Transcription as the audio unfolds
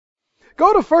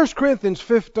Go to 1 Corinthians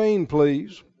 15,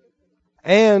 please,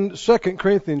 and 2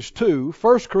 Corinthians 2.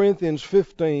 1 Corinthians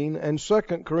 15 and 2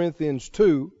 Corinthians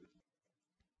 2.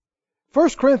 1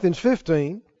 Corinthians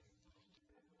 15,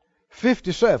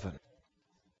 57.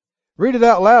 Read it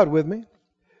out loud with me.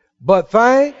 But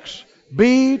thanks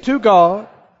be to God,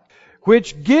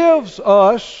 which gives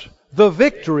us the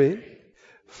victory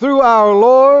through our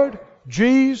Lord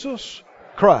Jesus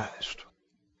Christ.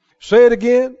 Say it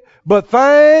again. But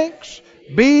thanks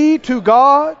be to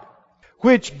God,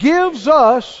 which gives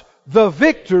us the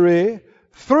victory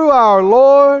through our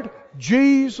Lord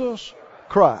Jesus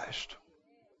Christ.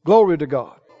 Glory to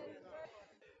God.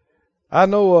 I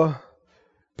know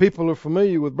people are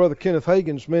familiar with Brother Kenneth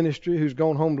Hagin's ministry, who's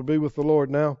gone home to be with the Lord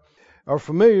now, are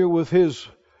familiar with his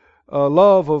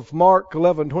love of Mark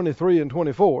 11:23 and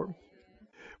 24.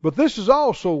 But this is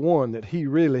also one that he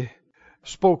really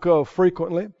spoke of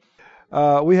frequently.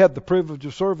 We had the privilege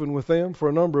of serving with them for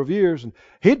a number of years, and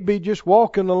he'd be just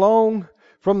walking along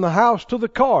from the house to the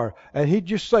car, and he'd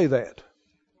just say that.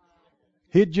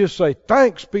 He'd just say,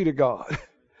 thanks be to God,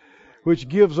 which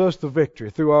gives us the victory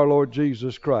through our Lord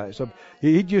Jesus Christ.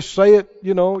 He'd just say it,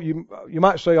 you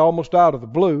might say almost out of the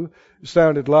blue, it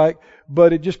sounded like,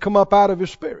 but it just come up out of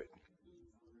his spirit.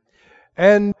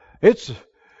 And it's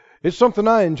something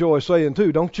I enjoy saying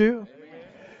too, don't you? Amen.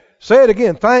 Say it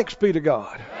again, thanks be to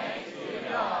God.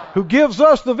 Who gives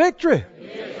us the victory.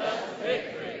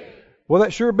 Well,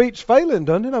 that sure beats failing,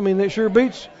 doesn't it? I mean, that sure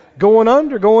beats going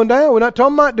under, going down. We're not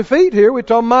talking about defeat here. We're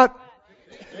talking about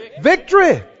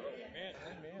victory.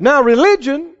 Now,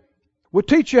 religion will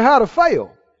teach you how to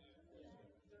fail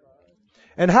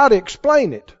and how to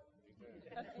explain it.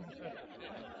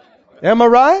 Am I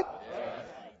right?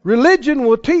 Religion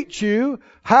will teach you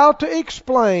how to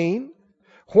explain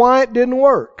why it didn't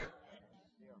work.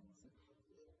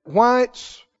 Why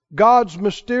it's God's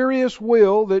mysterious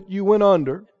will that you went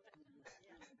under.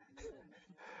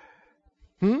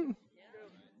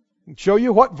 Show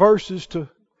you what verses to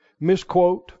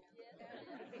misquote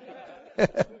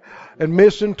and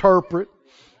misinterpret,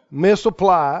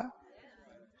 misapply.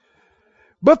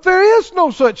 But there is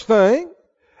no such thing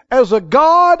as a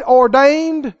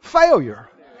God-ordained failure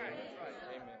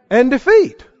and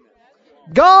defeat.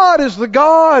 God is the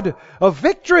God of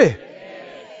victory.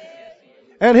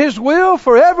 And His will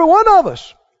for every one of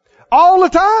us, all the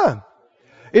time,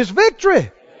 is victory.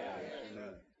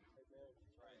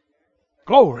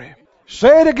 Glory.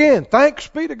 Say it again. Thanks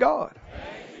be to God,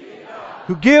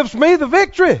 who gives me the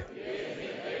victory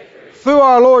through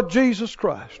our Lord Jesus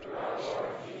Christ.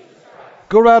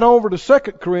 Go right over to 2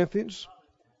 Corinthians,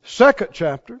 2nd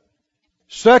chapter.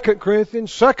 2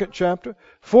 Corinthians, 2nd chapter,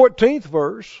 14th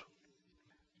verse.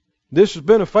 This has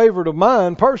been a favorite of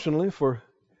mine personally for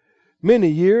many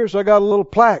years. I got a little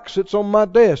plaque sits on my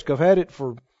desk. I've had it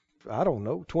for,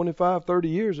 25, 30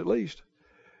 years at least.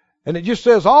 And it just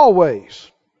says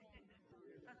always.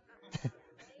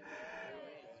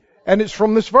 And it's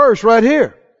from this verse right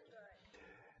here.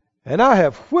 And I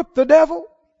have whipped the devil,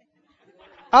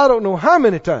 I don't know how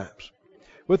many times,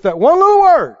 with that one little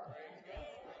word.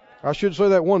 I should say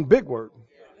that one big word.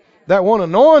 That one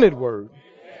anointed word.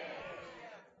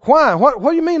 Why? What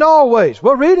do you mean always?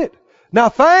 Well, read it. Now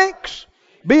thanks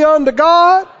be unto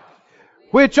God,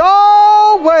 which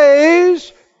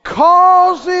always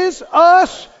causes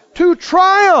us to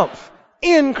triumph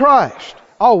in Christ.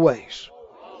 Always.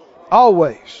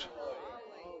 Always.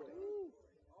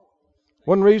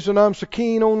 One reason I'm so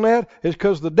keen on that is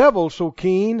because the devil's so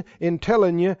keen in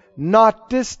telling you,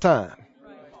 not this time.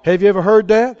 Have you ever heard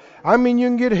that? I mean, you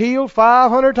can get healed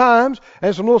 500 times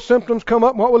and some little symptoms come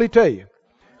up, and what will he tell you?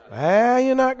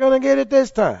 You're not going to get it this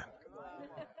time.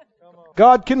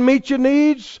 God can meet your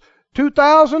needs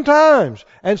 2,000 times,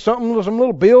 and some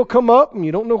little bill come up, and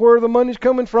you don't know where the money's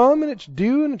coming from, and it's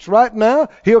due, and it's right now.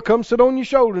 He'll come sit on your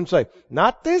shoulder and say,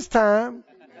 not this time.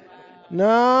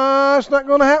 No, it's not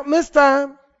going to happen this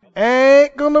time.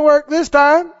 Ain't going to work this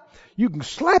time. You can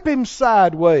slap him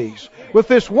sideways with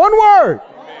this one word.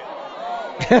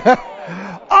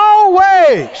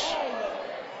 Always.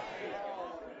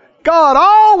 God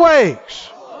always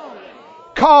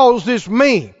causes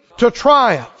me to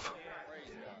triumph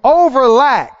over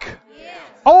lack,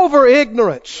 over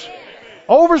ignorance,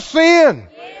 over sin,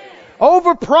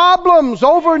 over problems,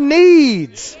 over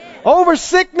needs, over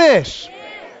sickness,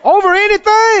 over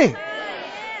anything.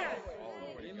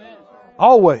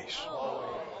 Always.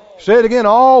 Say it again,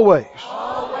 always.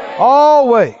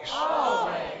 Always.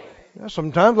 Now,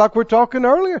 sometimes, like we're talking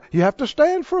earlier, you have to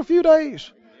stand for a few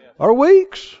days, or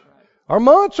weeks, or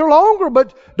months, or longer,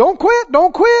 but don't quit,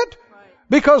 don't quit.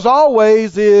 Because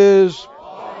always is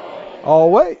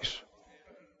always.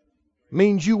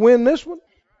 means you win this one.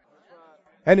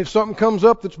 And if something comes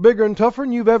up that's bigger and tougher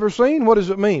than you've ever seen, what does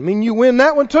it mean? Mean you win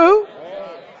that one too?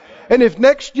 And if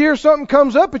next year something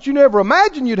comes up that you never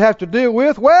imagined you'd have to deal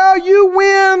with, well, you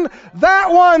win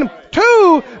that one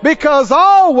too, because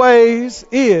always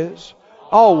is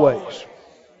always.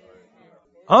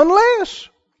 Unless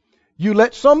you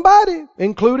let somebody,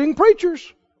 including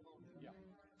preachers,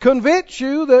 convince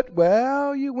you that,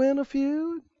 well, you win a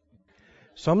few.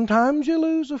 Sometimes you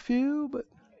lose a few, but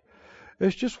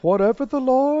it's just whatever the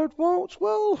Lord wants.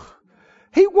 Well,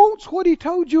 He wants what He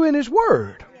told you in His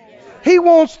Word. He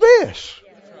wants this.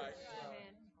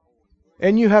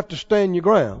 And you have to stand your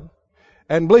ground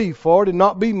and believe for it and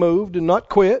not be moved and not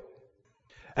quit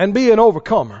and be an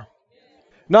overcomer.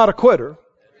 Not a quitter,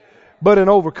 but an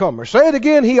overcomer. Say it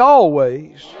again. He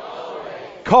always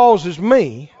causes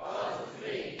me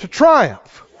to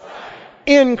triumph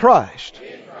in Christ.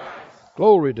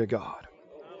 Glory to God.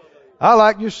 I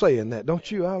like you saying that,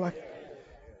 don't you? I like it.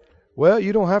 Well,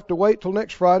 you don't have to wait till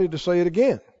next Friday to say it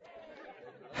again.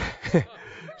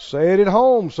 Say it at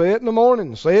home. Say it in the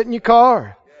morning. Say it in your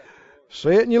car.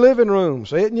 Say it in your living room.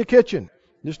 Say it in your kitchen.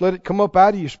 Just let it come up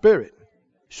out of your spirit.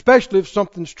 Especially if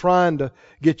something's trying to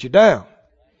get you down.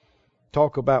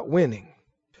 Talk about winning.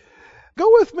 Go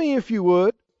with me, if you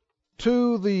would,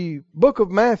 to the book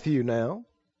of Matthew now.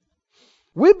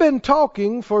 We've been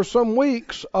talking for some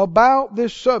weeks about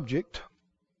this subject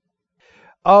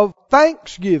of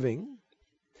thanksgiving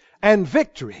and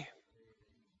victory.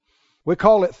 We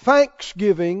call it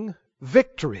thanksgiving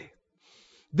victory.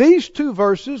 These two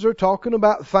verses are talking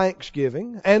about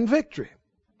thanksgiving and victory.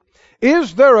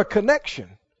 Is there a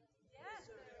connection?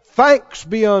 Thanks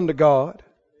be unto God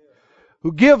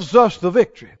who gives us the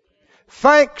victory.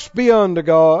 Thanks be unto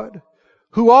God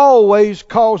who always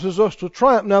causes us to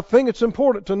triumph. Now, the thing that's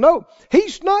important to note,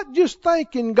 He's not just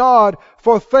thanking God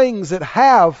for things that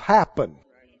have happened.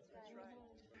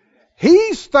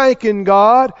 He's thanking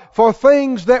God for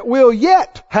things that will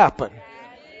yet happen.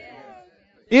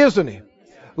 Isn't He? A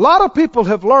lot of people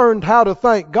have learned how to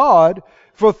thank God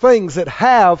for things that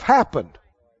have happened.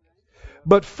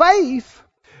 But faith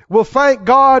will thank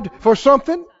God for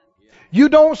something you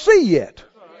don't see yet.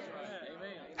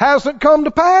 Hasn't come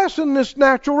to pass in this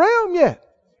natural realm yet.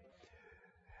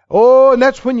 Oh, and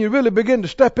that's when you really begin to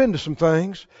step into some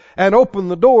things and open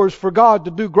the doors for God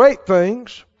to do great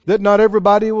things that not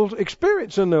everybody will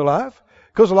experience in their life.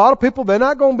 Because a lot of people, they're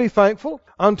not going to be thankful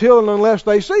until and unless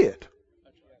they see it.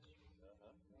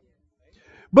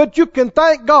 But you can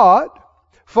thank God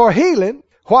for healing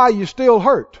while you still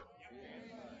hurt.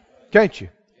 Can't you?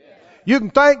 You can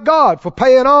thank God for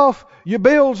paying off your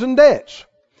bills and debts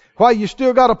while you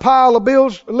still got a pile of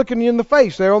bills looking you in the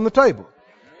face there on the table.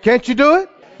 Can't you do it?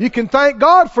 You can thank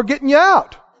God for getting you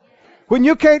out when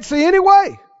you can't see any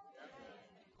way.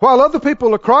 While other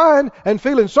people are crying and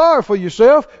feeling sorry for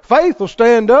yourself, faith will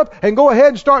stand up and go ahead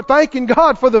and start thanking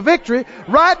God for the victory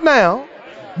right now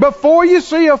before you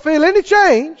see or feel any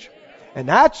change. And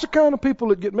that's the kind of people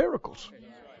that get miracles.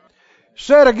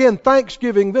 Say it again,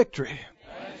 thanksgiving victory.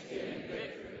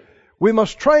 We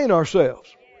must train ourselves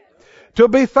to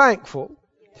be thankful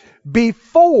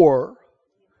before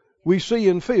we see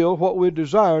and feel what we're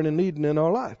desiring and needing in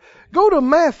our life. Go to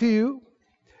Matthew,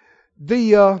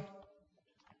 the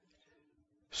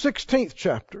 16th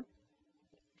chapter.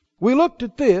 We looked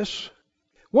at this.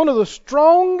 One of the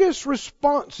strongest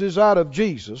responses out of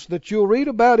Jesus that you'll read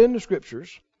about in the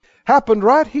Scriptures happened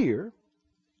right here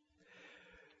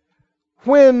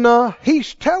when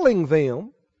He's telling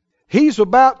them He's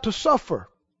about to suffer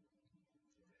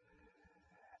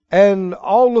and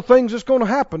all the things that's going to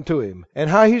happen to Him and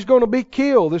how He's going to be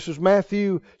killed. This is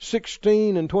Matthew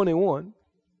 16 and 21.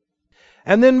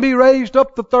 And then be raised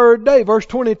up the third day. Verse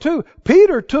 22,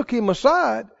 Peter took Him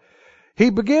aside. He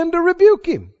began to rebuke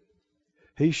Him.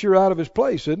 He's sure out of his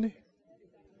place, isn't he?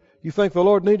 You think the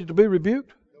Lord needed to be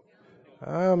rebuked?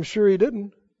 I'm sure He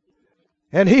didn't.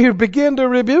 And He began to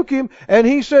rebuke him, and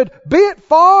He said, "Be it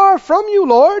far from you,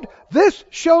 Lord, this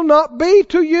shall not be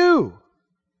to you."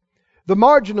 The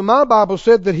margin of my Bible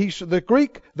said that the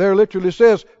Greek there literally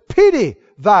says, "Pity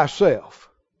thyself."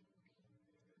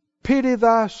 Pity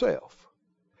thyself.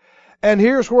 And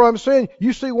here's where I'm saying,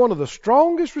 you see one of the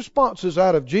strongest responses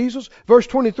out of Jesus. Verse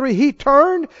 23, He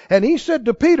turned and He said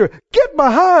to Peter, "Get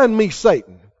behind me,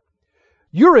 Satan.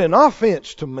 You're an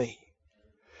offense to me."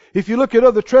 If you look at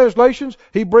other translations,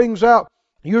 he brings out,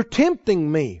 "You're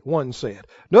tempting me," one said.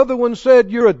 Another one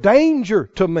said, "You're a danger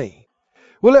to me."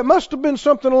 Well, it must have been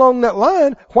something along that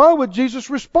line. Why would Jesus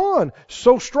respond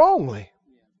so strongly?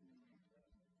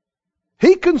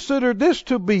 He considered this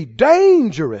to be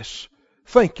dangerous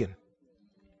thinking.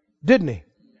 Didn't he?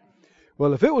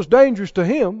 Well, if it was dangerous to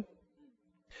him,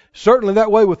 certainly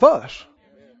that way with us.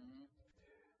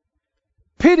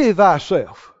 Pity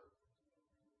thyself.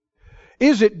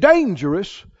 Is it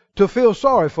dangerous to feel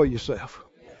sorry for yourself?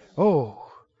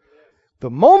 Oh, the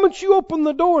moment you open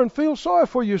the door and feel sorry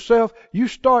for yourself, you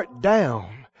start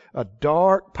down a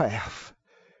dark path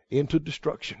into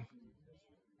destruction.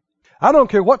 I don't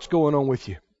care what's going on with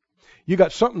you. You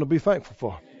got something to be thankful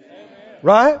for.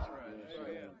 Right?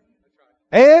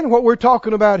 And what we're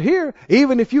talking about here,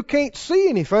 even if you can't see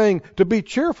anything to be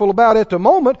cheerful about at the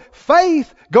moment,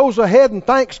 faith goes ahead and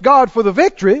thanks God for the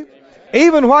victory.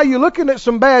 Even while you're looking at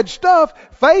some bad stuff,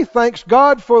 faith thanks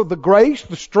God for the grace,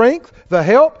 the strength, the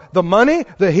help, the money,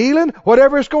 the healing,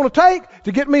 whatever it's going to take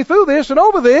to get me through this and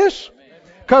over this.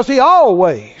 Because He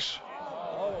always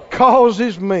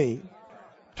causes me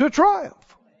to triumph.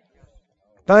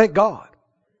 Thank God.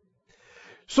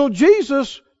 So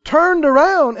Jesus turned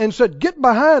around and said, "Get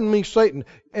behind me, Satan."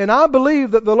 And I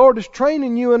believe that the Lord is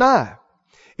training you and I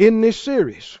in this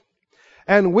series.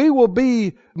 And we will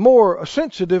be more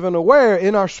sensitive and aware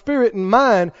in our spirit and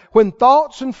mind when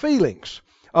thoughts and feelings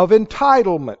of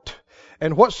entitlement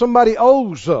and what somebody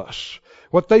owes us,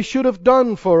 what they should have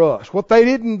done for us, what they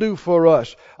didn't do for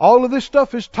us. All of this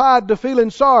stuff is tied to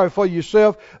feeling sorry for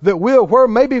yourself that where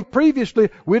maybe previously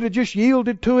we'd have just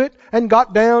yielded to it and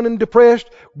got down and depressed.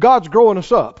 God's growing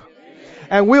us up.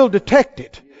 And we'll detect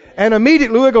it. And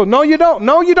immediately we'll go, "No, you don't.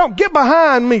 No, you don't. Get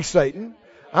behind me, Satan.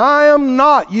 I am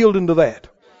not yielding to that.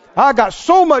 I got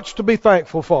so much to be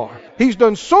thankful for. He's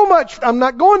done so much. I'm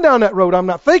not going down that road. I'm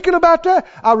not thinking about that.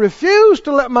 I refuse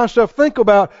to let myself think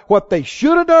about what they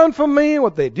should have done for me,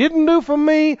 what they didn't do for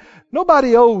me.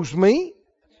 Nobody owes me."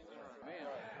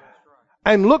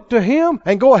 And look to Him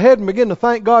and go ahead and begin to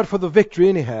thank God for the victory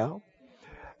anyhow.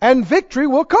 And victory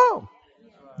will come.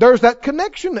 There's that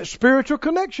connection, that spiritual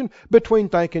connection between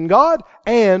thanking God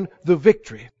and the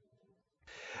victory.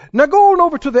 Now go on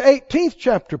over to the 18th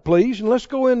chapter, please, and let's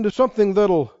go into something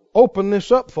that'll open this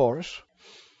up for us.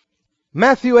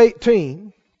 Matthew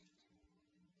 18.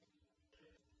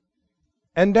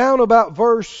 And down about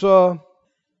verse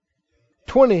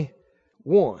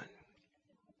 21.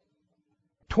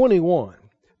 21.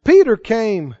 Peter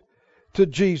came to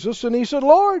Jesus and he said,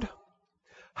 "Lord,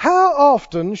 how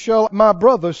often shall my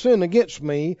brother sin against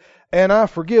me and I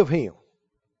forgive him?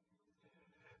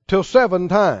 Till 7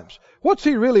 times. What's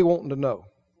he really wanting to know?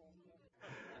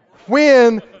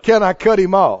 When can I cut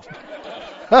him off?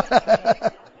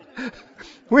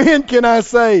 When can I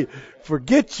say,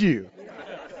 "Forget you"?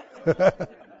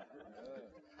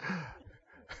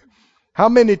 How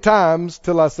many times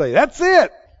till I say, "That's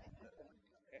it"?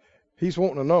 He's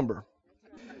wanting a number.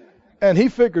 And he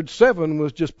figured 7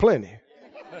 was just plenty.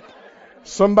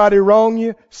 Somebody wrong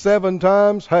you 7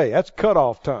 times, hey, that's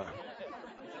cutoff time.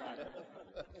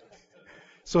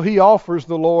 So he offers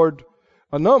the Lord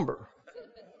a number,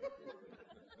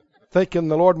 thinking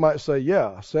the Lord might say,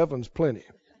 "Yeah, 7's plenty."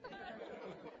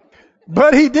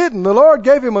 But He didn't. The Lord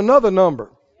gave him another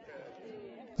number.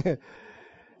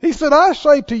 He said, "I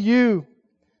say to you,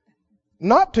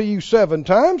 not to you 7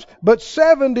 times, but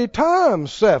 70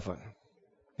 times 7.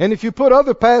 And if you put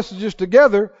other passages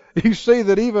together, you see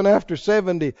that even after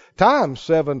 70 times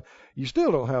 7, you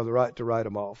still don't have the right to write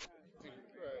them off.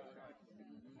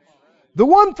 The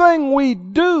one thing we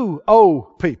do owe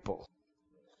people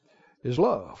is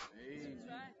love.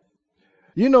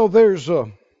 You know,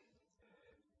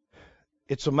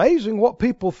 it's amazing what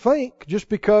people think just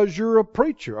because you're a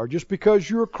preacher or just because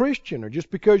you're a Christian or just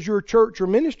because you're a church or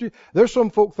ministry. There's some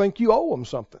folk think you owe them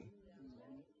something.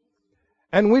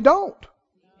 And we don't.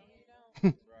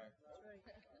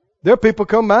 There are people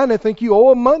come by and they think you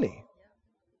owe them money.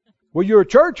 Well, you're a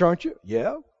church, aren't you?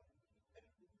 Yeah.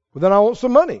 Well, then I want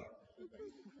some money.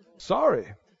 Sorry.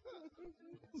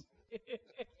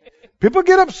 People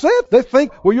get upset. They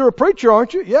think, "Well, you're a preacher,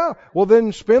 aren't you?" Yeah. Well,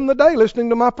 then spend the day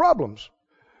listening to my problems.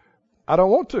 I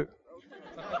don't want to.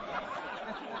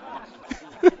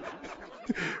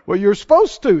 Well, you're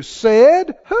supposed to.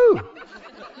 Said who?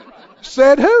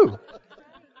 Said who?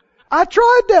 I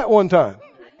tried that one time.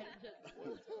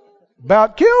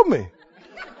 About killed me.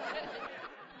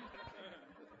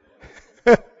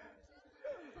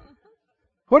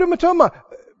 What am I talking about?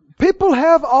 People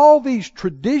have all these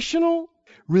traditional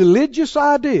religious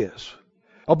ideas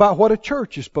about what a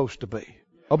church is supposed to be,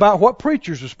 about what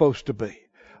preachers are supposed to be,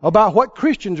 about what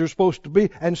Christians are supposed to be,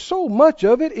 and so much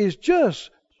of it is just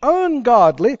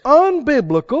ungodly,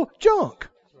 unbiblical junk.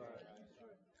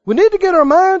 We need to get our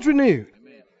minds renewed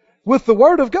with the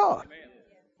Word of God.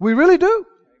 We really do.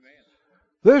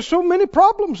 There's so many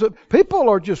problems that people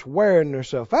are just wearing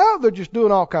themselves out. They're just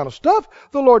doing all kind of stuff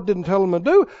the Lord didn't tell them to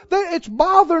do. It's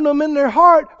bothering them in their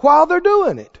heart while they're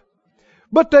doing it.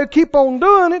 But they keep on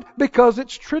doing it because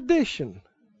it's tradition.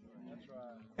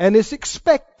 And it's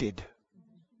expected.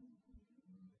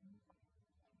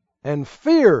 And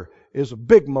fear is a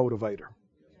big motivator.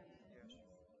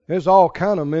 There's all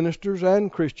kind of ministers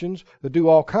and Christians that do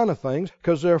all kind of things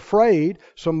because they're afraid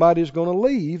somebody's going to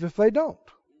leave if they don't.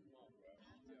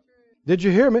 Did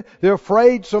you hear me? They're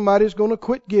afraid somebody's going to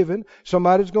quit giving.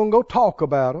 Somebody's going to go talk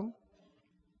about them.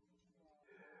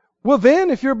 Well then,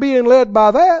 if you're being led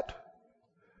by that,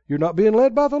 you're not being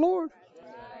led by the Lord.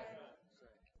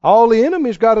 All the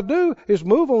enemy's got to do is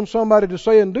move on somebody to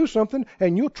say and do something,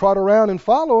 and you'll trot around and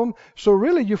follow them. So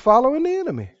really, you're following the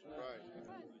enemy.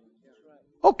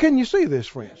 Oh, can you see this,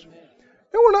 friends?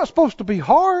 And we're not supposed to be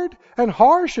hard and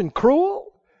harsh and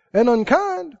cruel and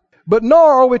unkind, but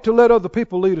nor are we to let other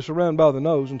people lead us around by the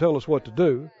nose and tell us what to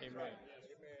do.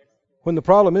 When the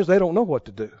problem is they don't know what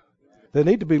to do. They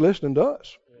need to be listening to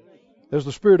us. As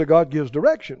the Spirit of God gives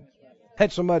direction.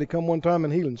 Had somebody come one time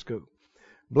in healing school.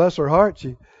 Bless her heart,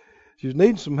 she was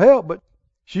needing some help, but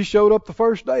she showed up the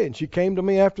first day and she came to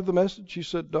me after the message. She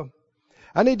said,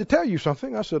 I need to tell you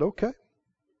something. I said, okay.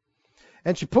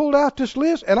 And she pulled out this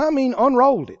list, and I mean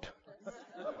unrolled it.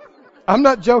 I'm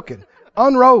not joking.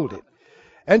 Unrolled it.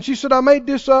 And she said, I made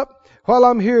this up while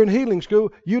I'm here in healing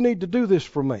school. You need to do this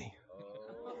for me.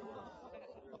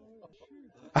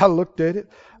 I looked at it.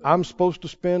 I'm supposed to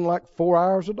spend like 4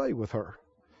 hours a day with her.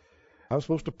 I'm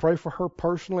supposed to pray for her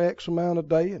personally X amount a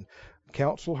day and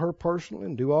counsel her personally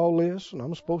and do all this. And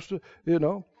I'm supposed to,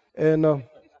 and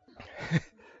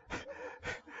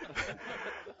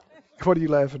what are you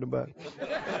laughing about?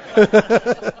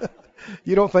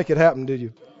 You don't think it happened, did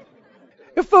you?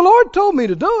 If the Lord told me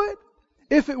to do it,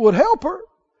 if it would help her.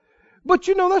 But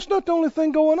that's not the only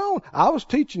thing going on. I was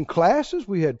teaching classes.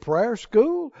 We had prayer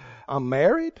school. I'm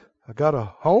married. I got a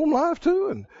home life too.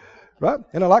 And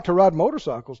I like to ride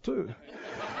motorcycles too.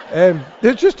 And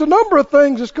there's just a number of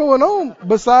things that's going on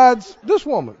besides this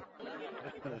woman.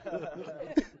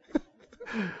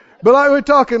 But like we were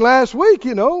talking last week,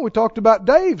 we talked about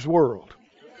Dave's world.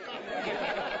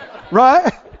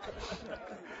 Right?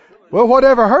 Well,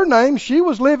 whatever her name, she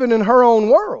was living in her own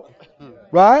world.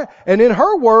 Right? And in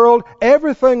her world,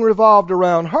 everything revolved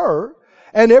around her,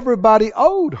 and everybody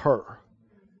owed her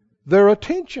their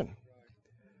attention.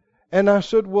 And I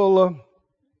said,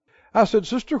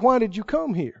 sister, why did you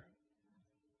come here?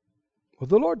 Well,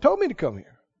 the Lord told me to come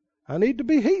here. I need to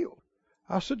be healed.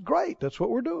 I said, great, that's what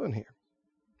we're doing here.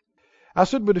 I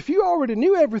said, but if you already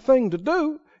knew everything to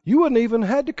do, you wouldn't even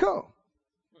had to come.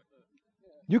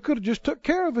 You could have just took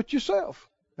care of it yourself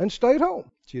and stayed home.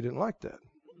 She didn't like that.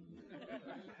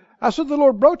 I said, the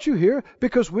Lord brought you here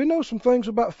because we know some things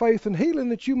about faith and healing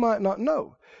that you might not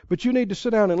know. But you need to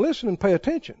sit down and listen and pay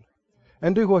attention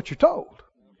and do what you're told.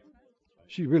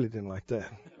 She really didn't like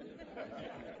that.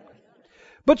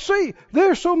 But see,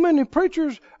 there are so many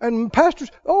preachers and pastors,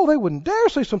 they wouldn't dare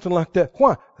say something like that.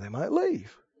 Why? They might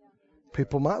leave.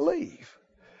 People might leave.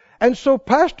 And so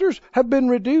pastors have been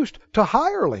reduced to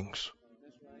hirelings.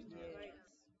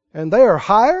 And they are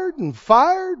hired and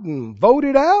fired and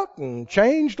voted out and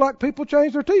changed like people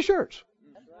change their t-shirts.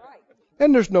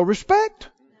 And there's no respect.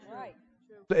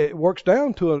 It works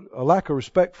down to a lack of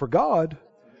respect for God,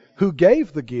 who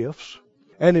gave the gifts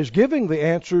and is giving the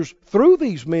answers through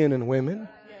these men and women.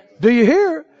 Do you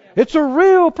hear? It's a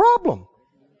real problem.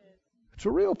 It's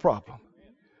a real problem.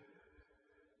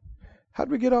 How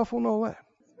did we get off on all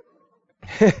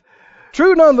that?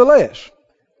 True nonetheless.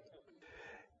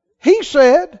 He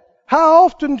said, how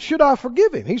often should I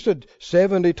forgive him? He said,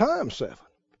 70 times 7.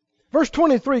 Verse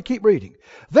 23, keep reading.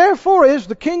 Therefore is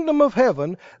the kingdom of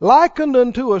heaven likened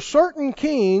unto a certain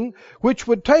king which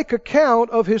would take account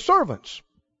of his servants.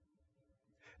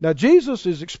 Now Jesus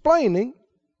is explaining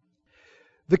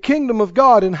the kingdom of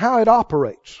God and how it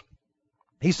operates.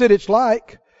 He said it's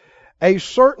like a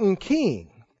certain king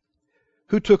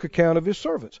who took account of his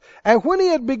servants. And when he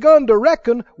had begun to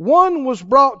reckon, one was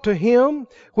brought to him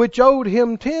which owed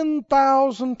him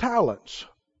 10,000 talents.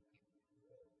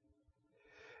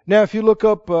 Now, if you look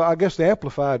up, I guess the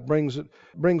Amplified brings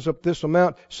up this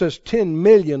amount, says $10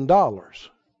 million.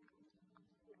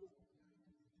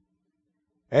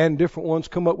 And different ones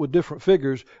come up with different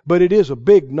figures, but it is a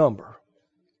big number.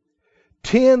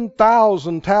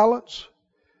 10,000 talents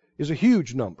is a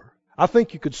huge number. I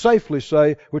think you could safely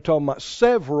say we're talking about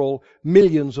several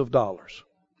millions of dollars.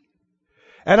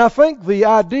 And I think the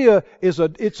idea is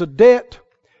it's a debt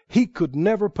he could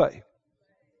never pay.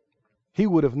 He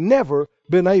would have never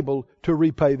been able to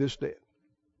repay this debt.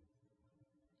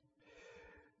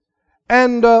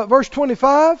 And verse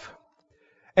 25,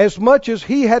 as much as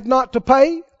he had not to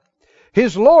pay,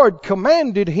 his Lord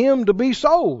commanded him to be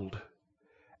sold,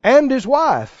 and his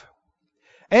wife,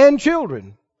 and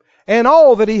children, and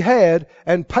all that he had,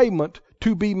 and payment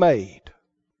to be made.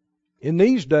 In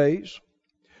these days,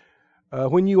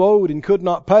 when you owed and could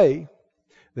not pay,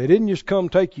 they didn't just come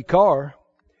take your car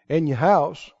and your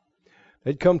house.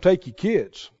 They'd come take your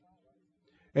kids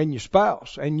and your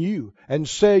spouse and you and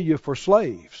sell you for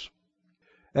slaves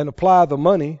and apply the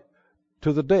money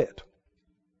to the debt.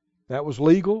 That was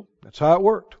legal. That's how it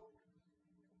worked.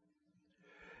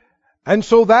 And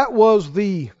so that was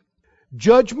the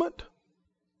judgment.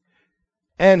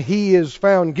 And he is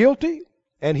found guilty.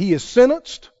 And he is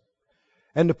sentenced.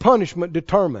 And the punishment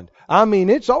determined. I mean,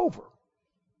 it's over.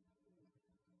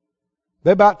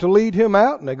 They're about to lead him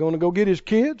out, and they're going to go get his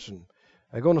kids, and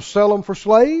they're going to sell them for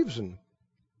slaves. And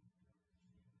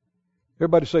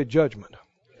everybody say judgment.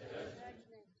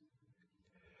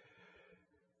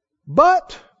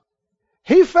 But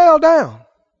he fell down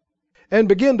and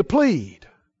began to plead.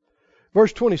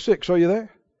 Verse 26, are you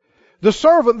there? The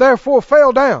servant therefore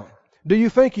fell down. Do you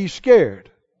think he's scared?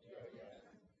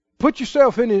 Put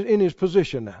yourself in his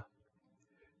position now.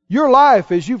 Your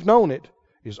life as you've known it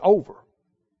is over.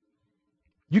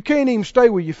 You can't even stay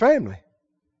with your family.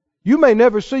 You may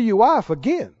never see your wife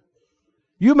again.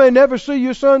 You may never see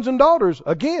your sons and daughters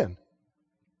again.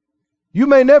 You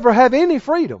may never have any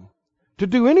freedom to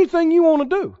do anything you want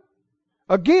to do.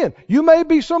 Again, you may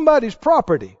be somebody's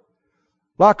property,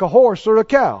 like a horse or a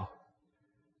cow,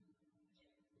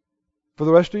 for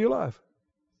the rest of your life.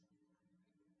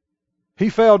 He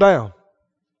fell down.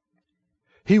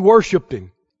 He worshiped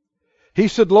him. He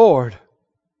said, Lord,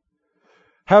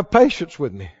 have patience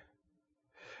with me,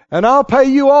 and I'll pay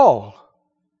you all.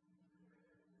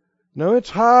 Now, it's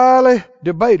highly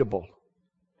debatable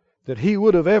that he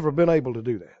would have ever been able to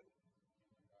do that.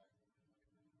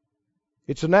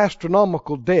 It's an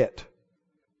astronomical debt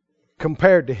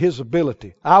compared to his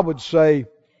ability. I would say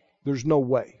there's no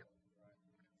way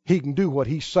he can do what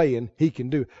he's saying he can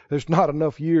do. There's not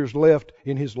enough years left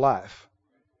in his life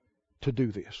to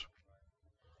do this.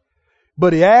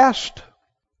 But he asked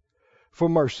for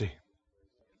mercy,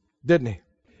 didn't he?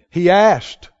 He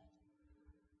asked.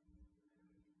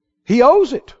 He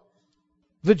owes it.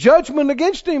 The judgment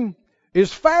against him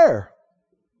is fair.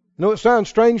 I know it sounds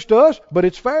strange to us, but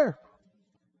it's fair.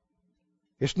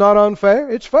 It's not unfair,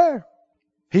 it's fair.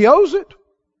 He owes it.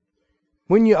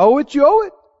 When you owe it, you owe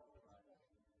it.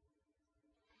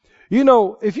 You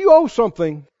know, if you owe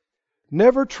something,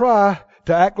 never try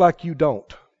to act like you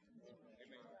don't.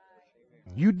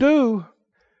 You do,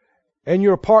 and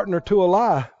you're a partner to a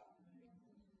lie.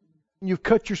 You've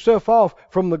cut yourself off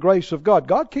from the grace of God.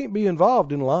 God can't be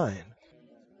involved in lying.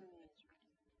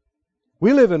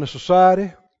 We live in a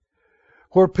society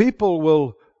where people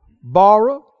will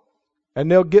borrow and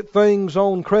they'll get things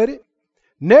on credit,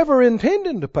 never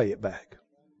intending to pay it back.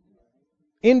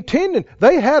 Intending.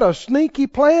 They had a sneaky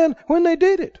plan when they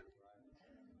did it.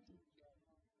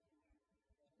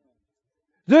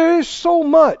 There is so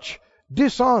much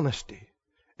dishonesty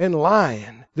and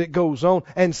lying that goes on.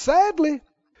 And sadly,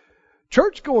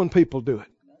 church-going people do it.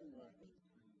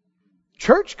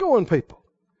 Church-going people.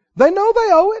 They know they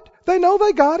owe it. They know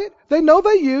they got it. They know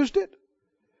they used it.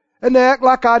 And they act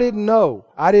like I didn't know.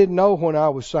 I didn't know when I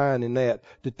was signing that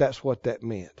that's what that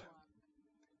meant.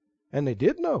 And they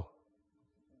did know.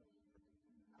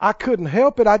 I couldn't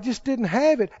help it. I just didn't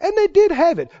have it. And they did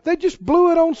have it. They just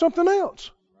blew it on something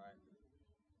else.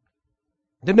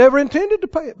 They never intended to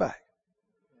pay it back.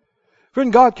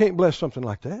 Friend, God can't bless something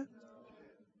like that.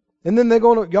 And then they're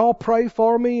going to, y'all pray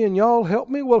for me and y'all help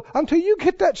me. Well, until you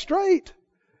get that straight,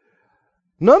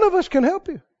 none of us can help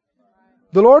you.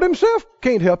 The Lord Himself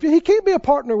can't help you. He can't be a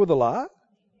partner with a lie.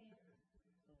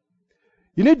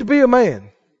 You need to be a man.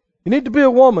 You need to be a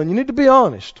woman. You need to be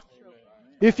honest.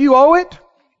 If you owe it,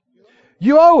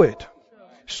 you owe it.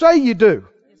 Say you do.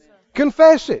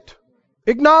 Confess it.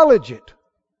 Acknowledge it.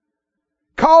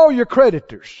 Call your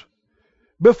creditors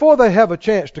before they have a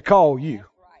chance to call you.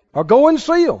 Or go and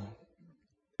see them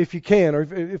if you can, or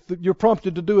if you're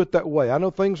prompted to do it that way. I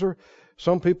know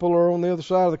some people are on the other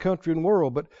side of the country and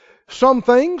world, but some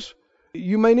things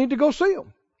you may need to go see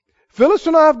them. Phyllis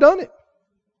and I have done it.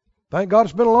 Thank God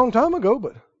it's been a long time ago,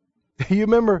 but you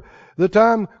remember the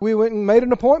time we went and made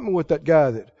an appointment with that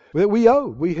guy that we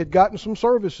owed. We had gotten some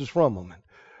services from him. And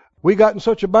we got in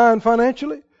such a bind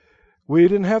financially, we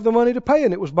didn't have the money to pay,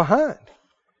 and it was behind.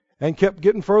 And kept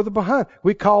getting further behind.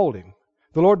 We called him.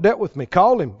 The Lord dealt with me.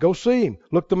 Called him. Go see him.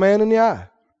 Look the man in the eye.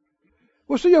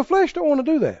 Well, see, your flesh don't want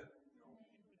to do that.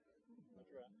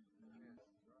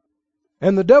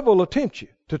 And the devil will tempt you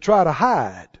to try to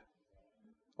hide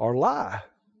or lie.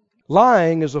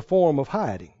 Lying is a form of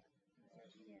hiding.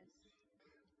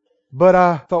 But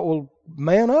I thought, well,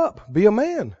 man up. Be a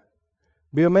man.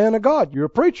 Be a man of God. You're a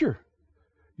preacher.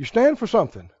 You stand for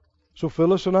something. So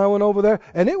Phyllis and I went over there,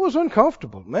 and it was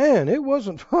uncomfortable. Man, it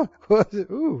wasn't fun.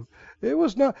 Ooh, it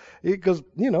was not. Because,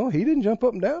 he didn't jump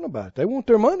up and down about it. They want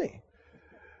their money.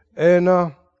 And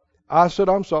I said,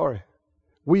 I'm sorry.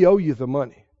 We owe you the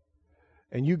money.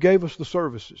 And you gave us the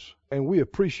services. And we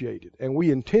appreciate it. And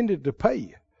we intended to pay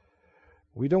you.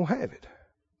 We don't have it.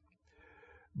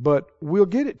 But we'll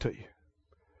get it to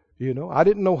you. I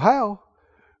didn't know how.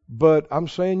 But I'm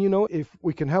saying, if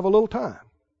we can have a little time.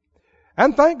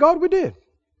 And thank God we did.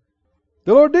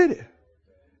 The Lord did it.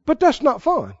 But that's not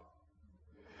fun.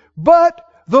 But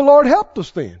the Lord helped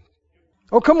us then.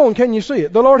 Oh, come on, can you see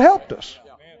it? The Lord helped us.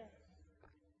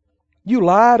 You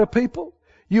lie to people.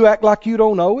 You act like you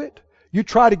don't know it. You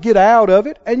try to get out of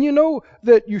it. And you know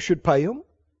that you should pay them.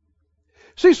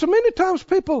 See, so many times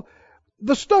people,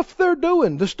 the stuff they're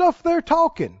doing, the stuff they're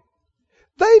talking,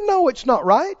 they know it's not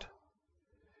right.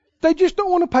 They just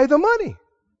don't want to pay the money.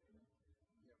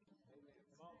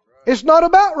 It's not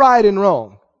about right and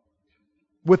wrong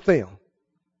with them.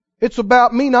 It's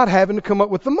about me not having to come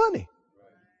up with the money.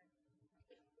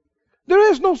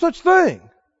 There is no such thing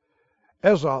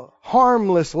as a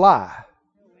harmless lie.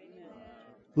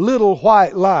 Little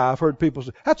white lie, I've heard people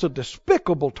say. That's a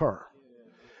despicable term.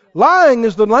 Lying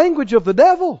is the language of the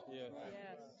devil.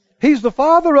 He's the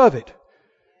father of it.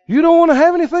 You don't want to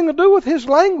have anything to do with his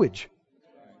language.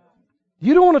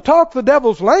 You don't want to talk the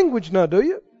devil's language now, do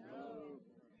you?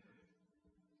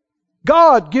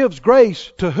 God gives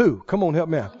grace to who? Come on, help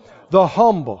me out. The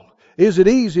humble. Is it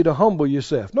easy to humble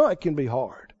yourself? No, it can be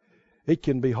hard. It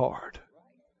can be hard.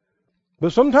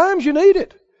 But sometimes you need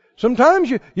it. Sometimes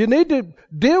you need to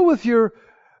deal with your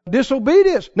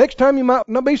disobedience. Next time you might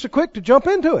not be so quick to jump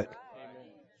into it.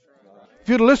 If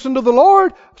you'd listened to the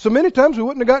Lord, so many times we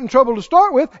wouldn't have gotten in trouble to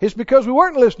start with. It's because we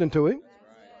weren't listening to Him.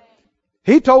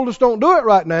 He told us don't do it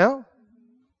right now.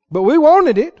 But we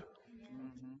wanted it.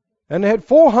 And they had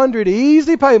 400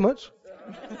 easy payments.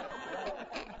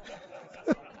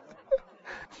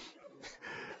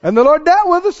 And the Lord dealt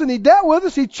with us, and He dealt with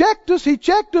us. He checked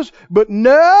us. But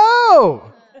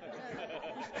no!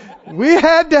 We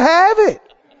had to have it.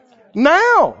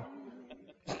 Now!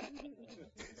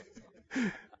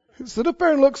 Sit up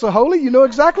there and look so holy, you know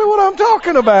exactly what I'm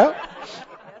talking about.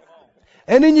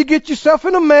 And then you get yourself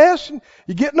in a mess, and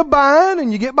you get in a bind,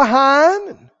 and you get behind,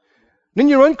 and then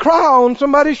you run cry on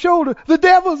somebody's shoulder. The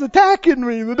devil's attacking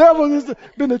me. The devil has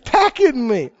been attacking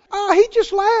me. Oh, he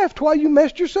just laughed while you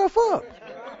messed yourself up.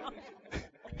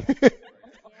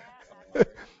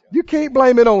 You can't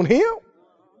blame it on him.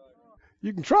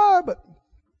 You can try, but...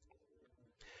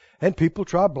 And people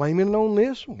try blaming it on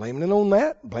this, blaming it on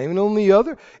that, blaming it on the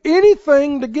other.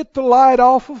 Anything to get the light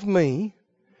off of me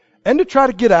and to try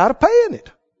to get out of paying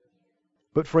it.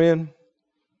 But friend,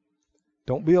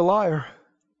 don't be a liar.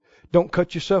 Don't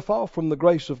cut yourself off from the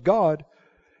grace of God.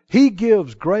 He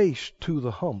gives grace to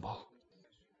the humble.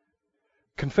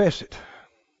 Confess it.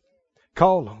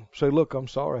 Call them. Say, look, I'm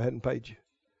sorry I hadn't paid you.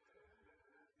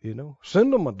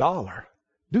 Send them $1.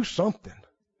 Do something.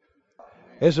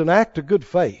 As an act of good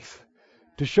faith.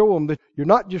 To show them that you're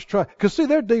not just trying. Because see,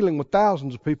 they're dealing with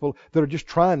thousands of people that are just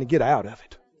trying to get out of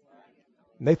it.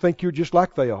 And they think you're just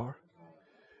like they are.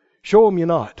 Show them you're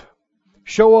not.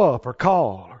 Show up or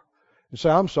call. And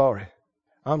say, I'm sorry.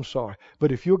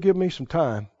 But if you'll give me some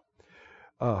time,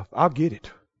 I'll get it.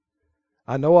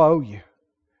 I know I owe you.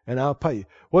 And I'll pay you.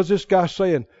 What's this guy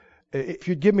saying? If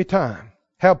you'd give me time,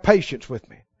 have patience with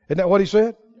me. Isn't that what he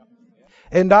said?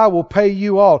 And I will pay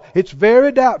you all. It's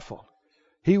very doubtful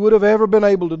he would have ever been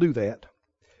able to do that.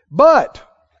 But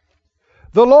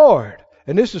the Lord,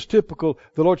 and this is typical,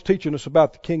 the Lord's teaching us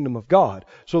about the kingdom of God.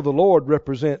 So the Lord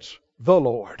represents the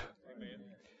Lord. Amen.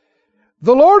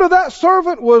 The Lord of that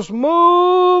servant was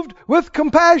moved with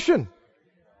compassion.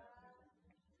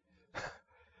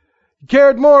 He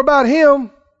cared more about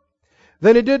him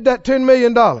than he did that $10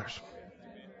 million.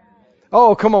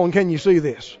 Oh, come on, can you see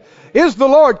this? Is the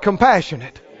Lord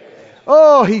compassionate?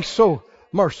 Oh, He's so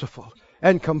merciful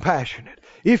and compassionate.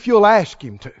 If you'll ask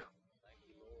Him to.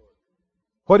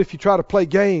 What if you try to play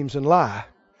games and lie?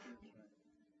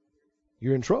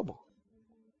 You're in trouble.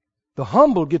 The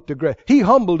humble get the grace. He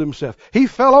humbled himself. He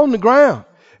fell on the ground.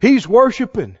 He's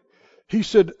worshiping. He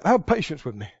said, have patience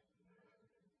with me.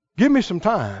 Give me some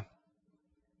time.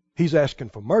 He's asking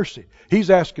for mercy. He's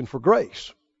asking for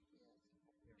grace.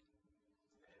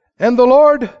 And the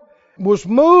Lord was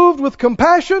moved with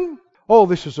compassion. Oh,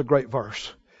 this is a great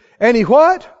verse. And He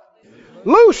what?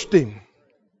 Loosed him.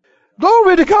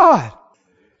 Glory to God.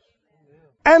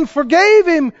 And forgave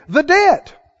him the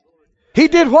debt. He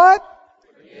did what?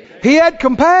 He had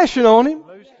compassion on him.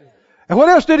 And what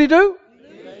else did He do?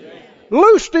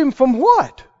 Loosed him from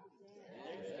what?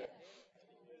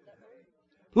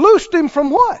 Loosed him from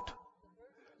what?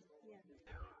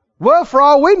 Well, for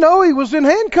all we know, he was in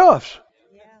handcuffs.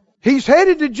 He's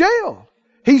headed to jail.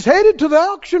 He's headed to the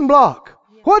auction block.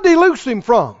 What did He loose him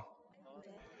from?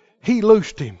 He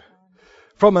loosed him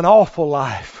from an awful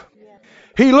life.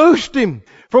 He loosed him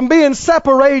from being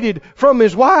separated from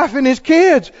his wife and his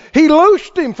kids. He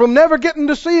loosed him from never getting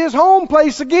to see his home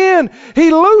place again.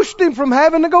 He loosed him from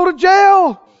having to go to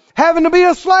jail, having to be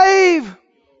a slave.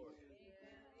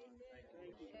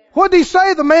 What did He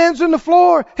say? The man's in the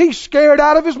floor. He's scared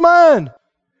out of his mind.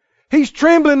 He's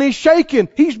trembling. He's shaking.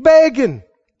 He's begging.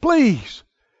 Please,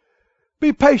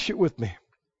 be patient with me.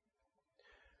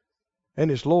 And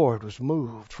his Lord was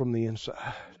moved from the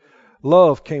inside.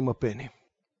 Love came up in him.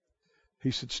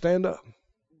 He said, stand up.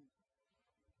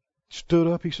 Stood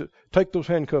up. He said, take those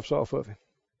handcuffs off of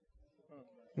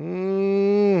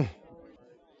him.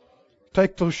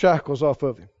 Take those shackles off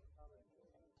of him.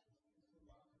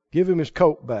 Give him his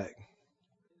coat back.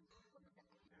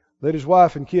 Let his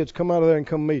wife and kids come out of there and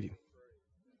come meet him.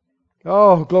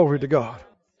 Oh, glory to God.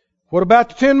 What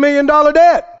about the $10 million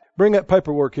debt? Bring that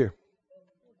paperwork here.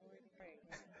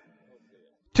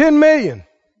 10 million.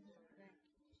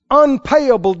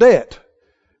 Unpayable debt.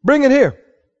 Bring it here.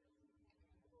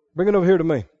 Bring it over here to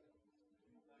me.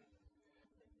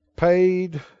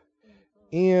 Paid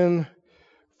in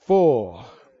full.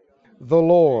 The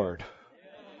Lord.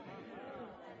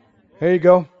 Here you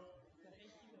go.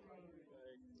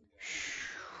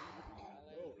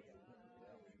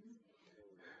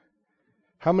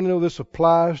 How many know this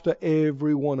applies to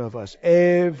every one of us?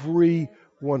 Every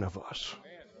one of us.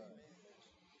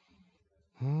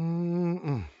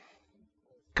 Come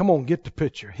on, get the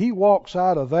picture. He walks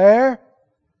out of there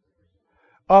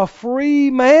a free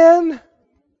man.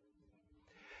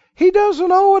 He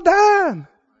doesn't owe a dime.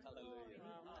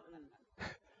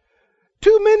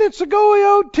 2 minutes ago he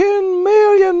owed $10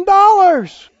 million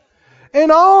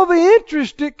and all the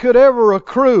interest it could ever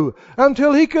accrue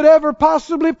until he could ever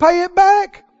possibly pay it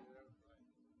back.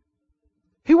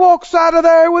 He walks out of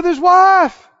there with his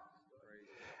wife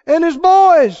and his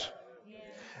boys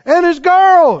and his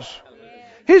girls.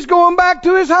 He's going back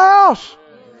to his house.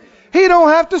 He don't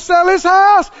have to sell his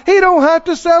house. He don't have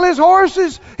to sell his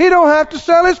horses. He don't have to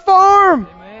sell his farm.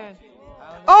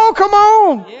 Oh, come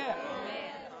on.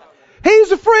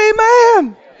 He's a free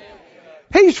man.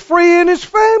 He's free in his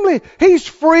family. He's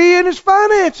free in his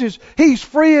finances. He's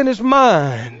free in his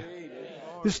mind.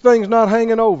 This thing's not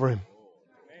hanging over him.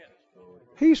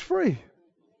 He's free.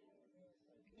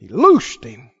 He loosed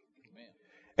him.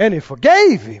 And He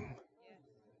forgave him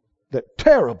that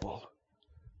terrible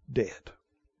debt.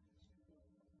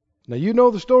 Now you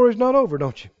know the story's not over,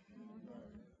 don't you?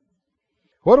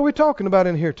 What are we talking about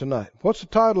in here tonight? What's the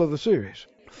title of the series?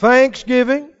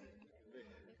 Thanksgiving,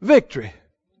 victory.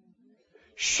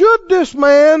 Should this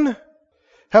man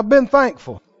have been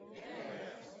thankful?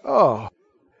 Oh,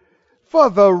 for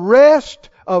the rest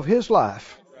of his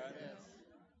life.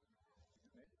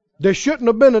 There shouldn't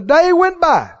have been a day went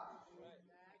by.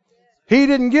 He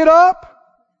didn't get up,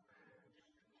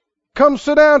 come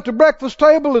sit down at the breakfast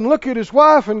table and look at his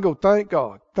wife and go, thank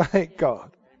God, thank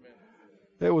God.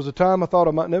 There was a time I thought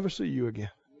I might never see you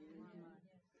again.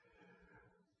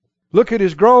 Look at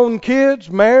his grown kids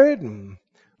married and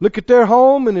look at their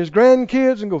home and his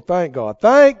grandkids and go, thank God,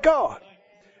 thank God.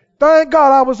 Thank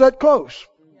God I was that close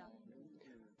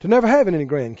to never having any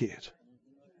grandkids.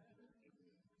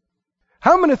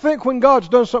 How many think when God's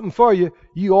done something for you,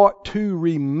 you ought to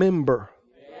remember?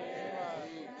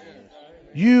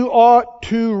 You ought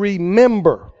to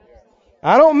remember.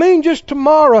 I don't mean just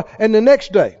tomorrow and the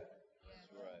next day.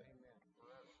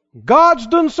 God's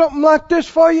done something like this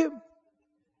for you.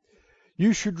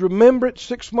 You should remember it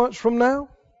 6 months from now,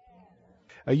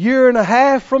 a year and a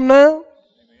half from now,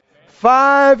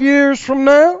 5 years from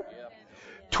now,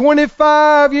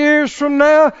 25 years from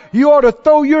now. You ought to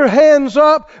throw your hands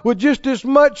up with just as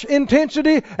much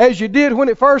intensity as you did when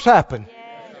it first happened.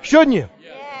 Shouldn't you?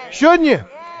 Shouldn't you?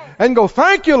 And go,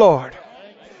 thank you, Lord.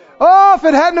 Oh, if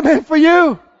it hadn't been for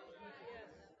you,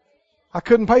 I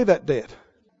couldn't pay that debt.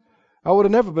 I would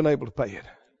have never been able to pay it.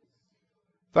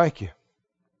 Thank you.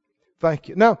 Thank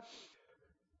you. Now,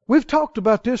 we've talked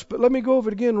about this, but let me go over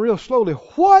it again real slowly.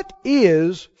 What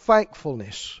is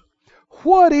thankfulness?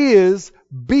 What is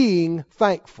being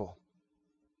thankful?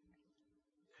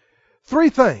 3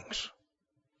 things.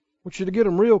 want you to get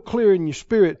them real clear in your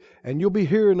spirit, and you'll be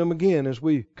hearing them again as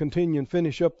we continue and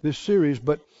finish up this series.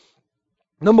 But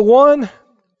number one,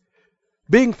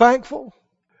 being thankful.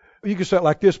 You can say it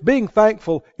like this. Being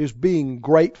thankful is being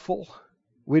grateful.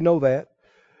 We know that.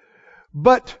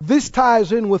 But this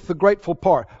ties in with the grateful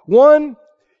part. One,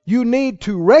 you need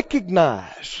to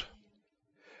recognize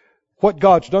what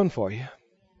God's done for you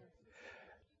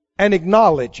and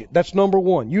acknowledge it. That's number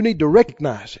one. You need to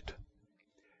recognize it.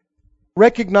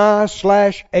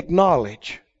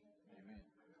 Recognize/acknowledge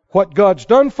what God's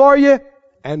done for you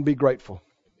and be grateful.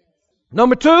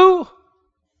 Number two,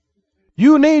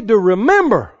 you need to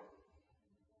remember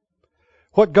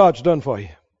what God's done for you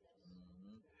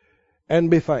and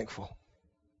be thankful.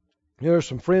 There are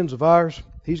some friends of ours.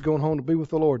 He's going home to be with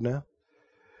the Lord now.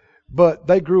 But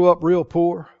they grew up real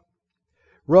poor,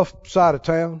 rough side of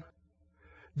town,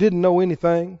 didn't know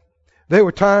anything. There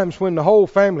were times when the whole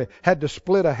family had to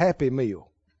split a Happy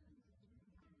Meal.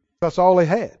 That's all they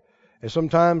had. And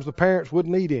sometimes the parents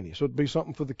wouldn't eat any, so it'd be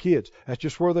something for the kids. That's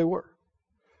just where they were.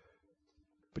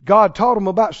 But God taught them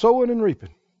about sowing and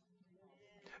reaping.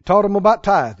 Taught them about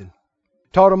tithing.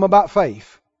 Taught them about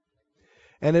faith.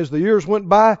 And as the years went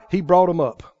by, He brought them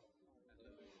up.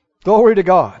 Glory to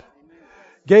God.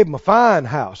 Gave them a fine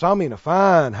house. I mean a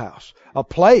fine house. A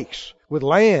place with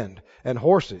land and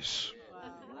horses.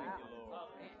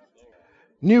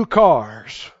 New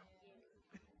cars.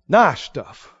 Nice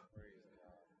stuff.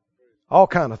 All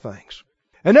kind of things.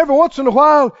 And every once in a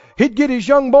while, he'd get his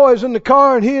young boys in the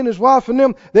car, and he and his wife and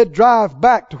them, they'd drive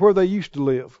back to where they used to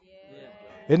live.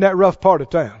 In that rough part of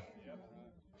town.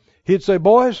 He'd say,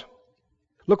 boys,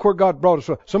 look where God brought us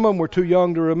from. Some of them were too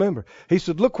young to remember. He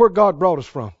said, look where God brought us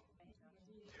from.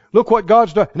 Look what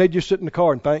God's done. And they'd just sit in the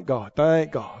car and thank God.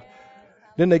 Thank God.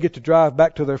 Then they get to drive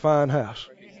back to their fine house.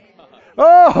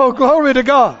 Oh, glory to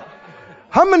God.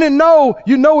 How many know,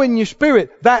 you know in your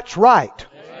spirit, that's right.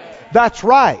 That's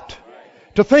right.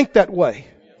 To think that way.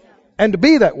 And to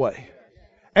be that way.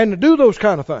 And to do those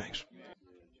kind of things.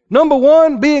 Number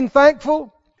one, being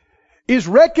thankful is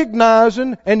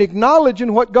recognizing and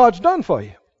acknowledging what God's done for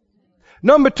you.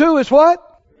 Number two is what?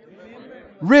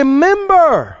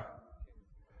 Remember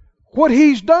what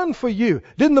He's done for you.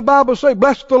 Didn't the Bible say,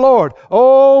 bless the Lord,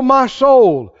 oh my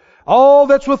soul, all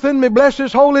that's within me, bless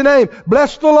His holy name.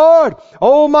 Bless the Lord,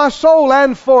 oh my soul,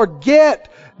 and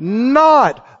forget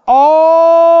not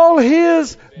all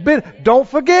His benefits. Don't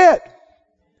forget.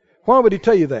 Why would He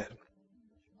tell you that?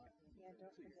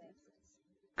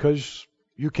 Because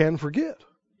you can forget.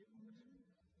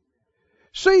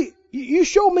 See, you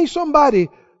show me somebody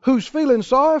who's feeling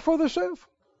sorry for themselves,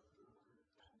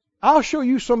 I'll show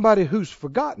you somebody who's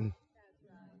forgotten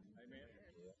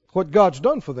what God's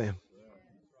done for them.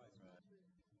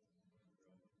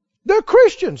 They're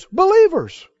Christians,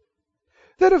 believers,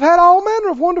 that have had all manner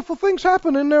of wonderful things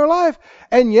happen in their life,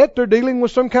 and yet they're dealing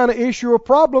with some kind of issue or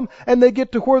problem, and they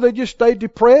get to where they just stay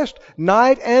depressed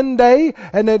night and day,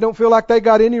 and they don't feel like they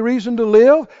got any reason to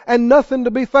live, and nothing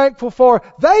to be thankful for.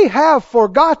 They have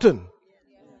forgotten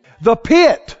the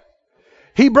pit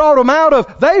He brought them out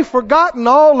of. They've forgotten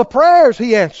all the prayers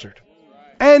He answered.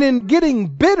 And in getting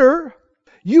bitter,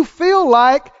 you feel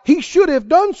like He should have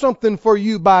done something for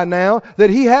you by now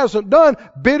that He hasn't done.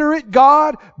 Bitter at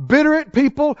God, bitter at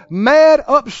people, mad,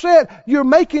 upset. You're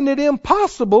making it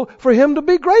impossible for Him to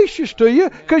be gracious to you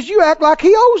because you act like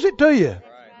He owes it to you.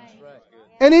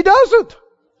 And He doesn't.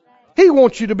 He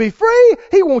wants you to be free.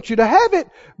 He wants you to have it.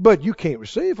 But you can't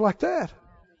receive like that.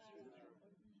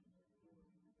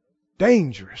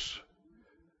 Dangerous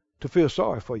to feel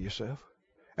sorry for yourself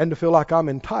and to feel like I'm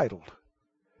entitled.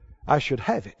 I should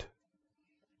have it.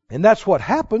 And that's what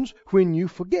happens when you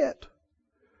forget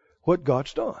what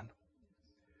God's done,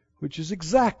 which is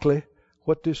exactly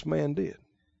what this man did.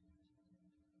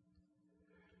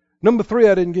 Number 3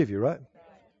 I didn't give you, right?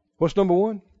 What's number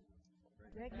 1?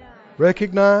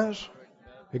 Recognize,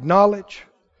 acknowledge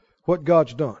what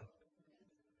God's done.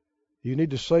 You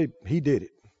need to say He did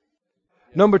it.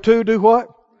 Number 2, do what?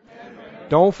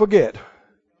 Don't forget.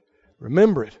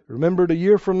 Remember it. Remember it a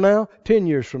year from now, 10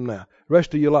 years from now,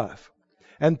 rest of your life.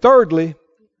 And thirdly,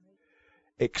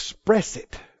 express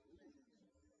it.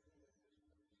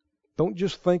 Don't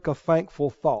just think a thankful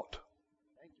thought.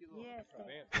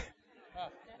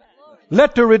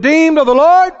 Let the redeemed of the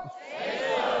Lord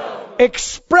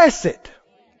express it.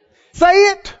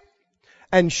 Say it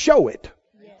and show it.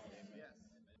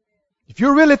 If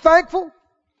you're really thankful,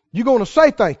 you're going to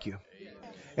say thank you.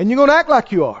 And you're going to act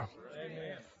like you are.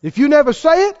 If you never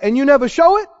say it and you never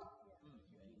show it,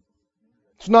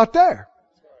 it's not there.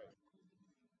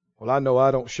 Well, I know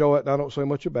I don't show it and I don't say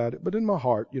much about it, but in my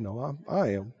heart,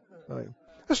 I am.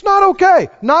 It's not okay.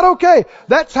 Not okay.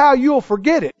 That's how you'll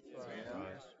forget it.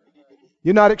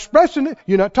 You're not expressing it.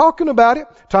 You're not talking about it.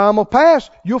 Time will pass.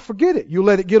 You'll forget it. You'll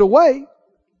let it get away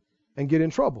and get in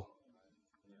trouble.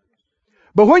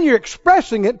 But when you're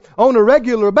expressing it on a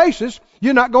regular basis,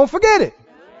 you're not going to forget it.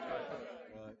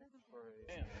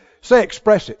 Say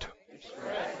express it.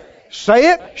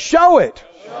 Say it. Show it.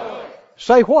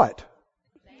 Say what?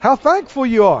 How thankful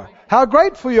you are. How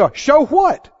grateful you are. Show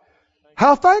what?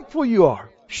 How thankful you are.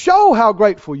 Show how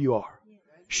grateful you are.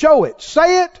 Show it.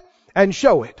 Say it and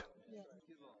show it.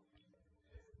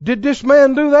 Did this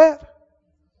man do that?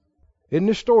 In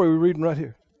this story we're reading right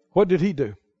here, what did he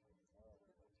do?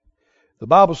 The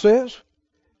Bible says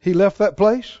he left that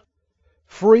place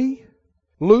free,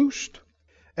 loosed,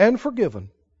 and forgiven.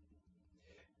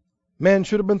 Man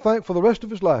should have been thankful the rest of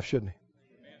his life, shouldn't he?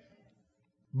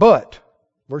 But,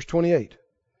 verse 28,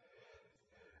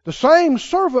 the same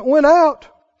servant went out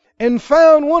and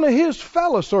found one of his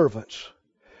fellow servants,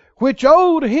 which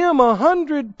owed him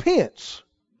 100 pence.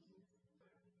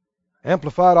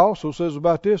 Amplified also says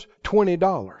about this,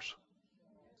 $20.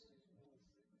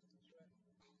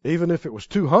 Even if it was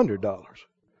 $200,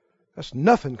 that's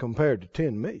nothing compared to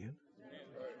 10 million.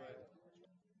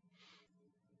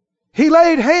 He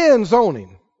laid hands on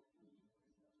him,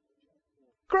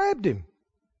 grabbed him,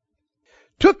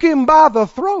 took him by the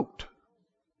throat.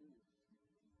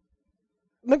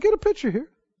 Now get a picture here.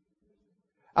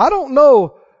 I don't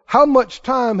know how much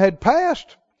time had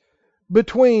passed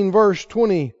between verse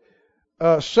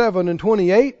 27 and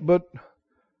 28, but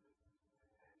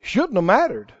shouldn't have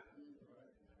mattered.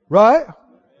 Right?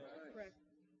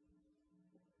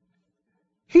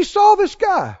 He saw this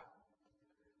guy.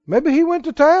 Maybe he went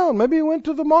to town. Maybe he went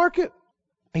to the market.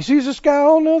 He sees this guy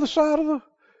on the other side of the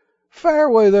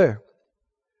fairway there.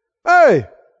 Hey,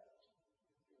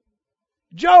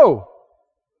 Joe.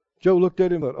 Joe looked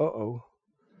at him and thought, uh-oh.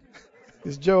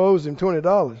 This Joe owes him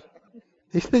 $20.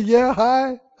 He said, yeah,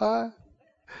 hi.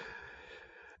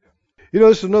 You know,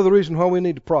 this is another reason why we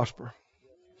need to prosper.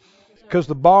 Because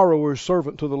the borrower is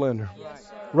servant to the lender.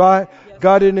 Right?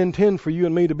 God didn't intend for you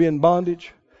and me to be in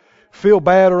bondage. Feel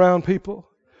bad around people.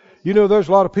 You know, there's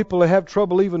a lot of people that have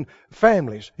trouble, even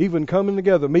families, even coming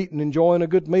together, meeting, enjoying a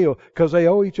good meal, because they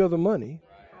owe each other money.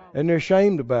 And they're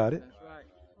ashamed about it.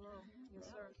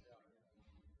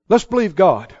 Let's believe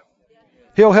God.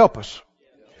 He'll help us.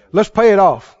 Let's pay it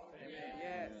off.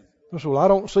 Well, I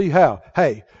don't see how.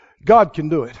 Hey, God can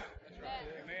do it.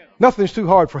 Nothing's too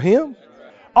hard for Him.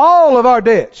 All of our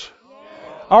debts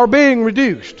are being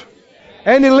reduced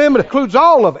and eliminated. Includes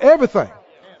all of everything.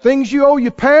 Things you owe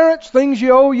your parents, things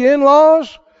you owe your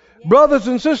in-laws, brothers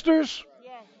and sisters.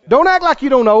 Don't act like you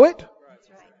don't know it.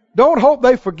 Don't hope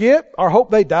they forget or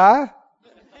hope they die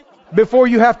before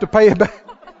you have to pay it back.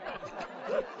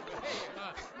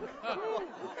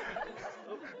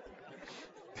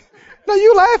 Now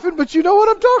you laughing, but you know what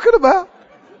I'm talking about.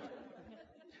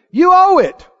 You owe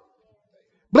it.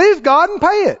 Believe God and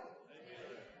pay it.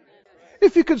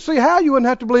 If you could see how, you wouldn't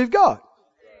have to believe God.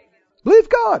 Believe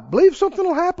God. Believe something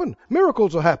will happen.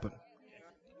 Miracles will happen.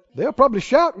 They'll probably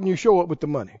shout when you show up with the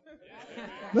money.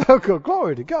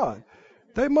 Glory to God.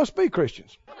 They must be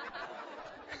Christians.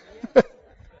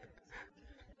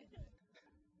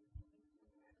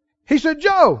 He said,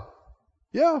 Joe,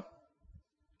 yeah.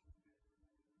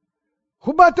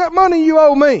 What about that money you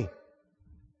owe me?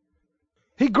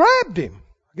 He grabbed him.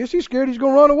 I guess he's scared he's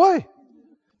going to run away.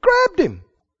 Grabbed him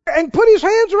and put his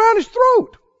hands around his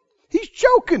throat. He's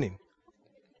choking him.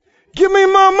 Give me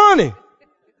my money.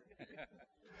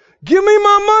 Give me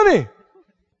my money.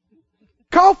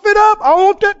 Cough it up. I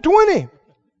want that 20.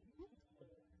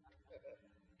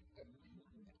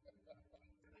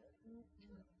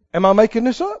 Am I making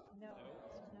this up?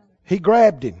 He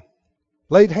grabbed him,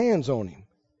 laid hands on him,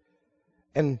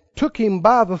 and took him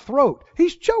by the throat.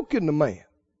 He's choking the man.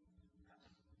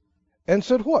 And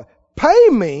said what? Pay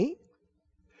me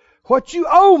what you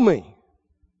owe me.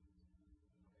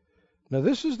 Now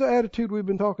this is the attitude we've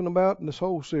been talking about in this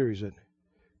whole series, isn't it?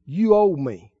 You owe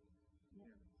me.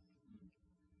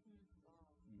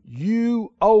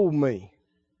 You owe me.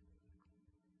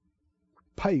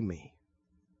 Pay me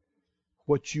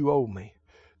what you owe me.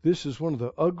 This is one of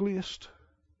the ugliest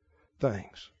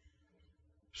things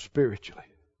spiritually.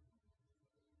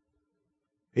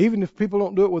 Even if people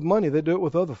don't do it with money, they do it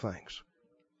with other things.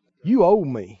 You owe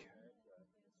me.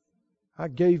 I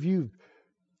gave you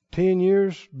 10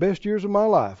 years, best years of my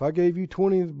life. I gave you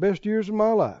 20 best years of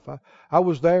my life. I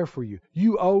was there for you.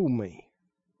 You owe me.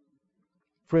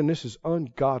 Friend, this is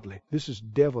ungodly. This is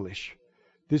devilish.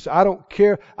 I don't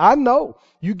care. I know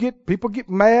people get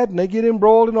mad and they get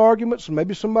embroiled in arguments and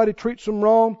maybe somebody treats them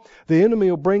wrong. The enemy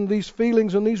will bring these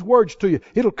feelings and these words to you.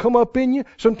 It'll come up in you.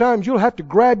 Sometimes you'll have to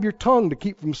grab your tongue to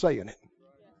keep from saying it.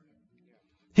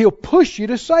 He'll push you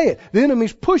to say it. The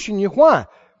enemy's pushing you. Why?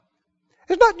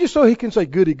 It's not just so he can say,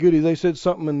 goody, goody, they said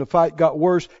something and the fight got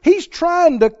worse. He's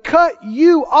trying to cut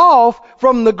you off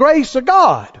from the grace of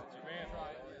God.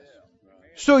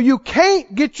 So you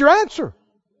can't get your answer.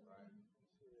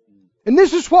 And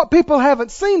this is what people haven't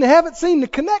seen. They haven't seen the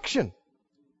connection.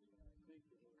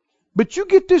 But you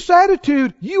get this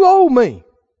attitude, you owe me.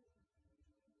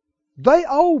 They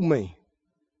owe me.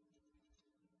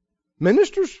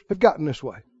 Ministers have gotten this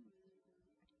way.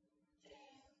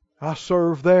 I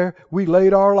served there. We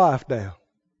laid our life down.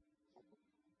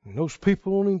 And those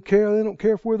people don't even care. They don't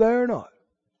care if we're there or not.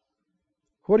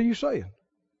 What are you saying?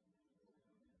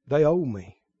 They owe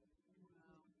me.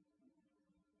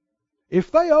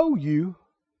 If they owe you,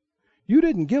 you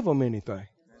didn't give them anything.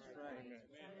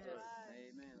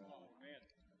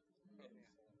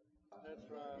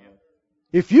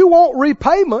 If you want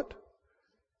repayment,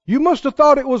 you must have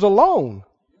thought it was a loan.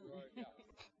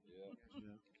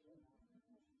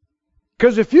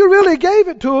 Because if you really gave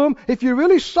it to them, if you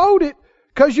really sold it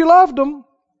because you loved them,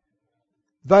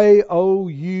 they owe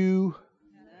you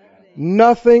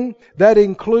nothing. That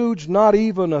includes not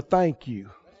even a thank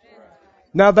you.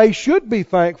 Now, they should be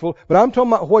thankful, but I'm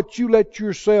talking about what you let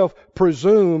yourself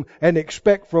presume and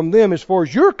expect from them. As far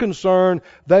as you're concerned,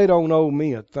 they don't owe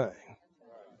me a thing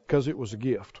because it was a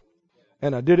gift.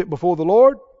 And I did it before the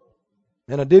Lord,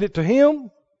 and I did it to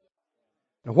Him.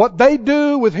 And what they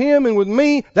do with Him and with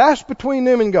me, that's between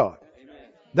them and God.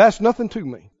 That's nothing to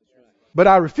me. But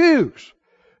I refuse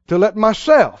to let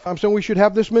myself, I'm saying we should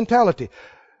have this mentality.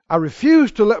 I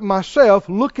refuse to let myself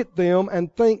look at them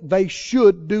and think they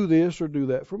should do this or do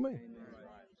that for me.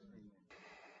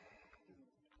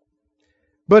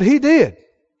 But he did.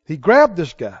 He grabbed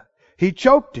this guy. He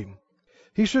choked him.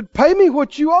 He said, pay me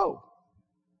what you owe.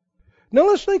 Now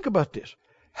let's think about this.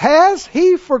 Has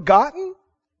he forgotten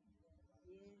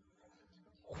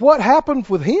what happened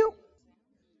with him?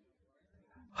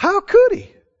 How could he?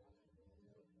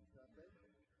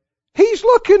 He's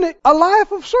looking at a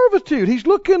life of servitude. He's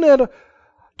looking at a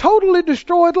totally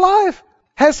destroyed life.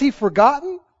 Has he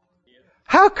forgotten?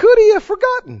 How could he have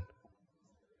forgotten?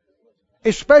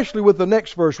 Especially with the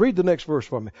next verse. Read the next verse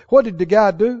for me. What did the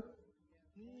guy do?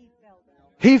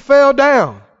 He fell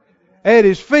down at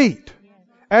his feet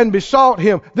and besought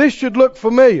him. This should look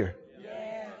familiar.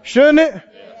 Shouldn't it?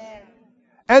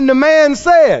 And the man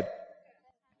said,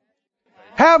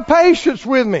 have patience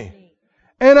with me,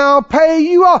 and I'll pay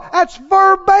you all. That's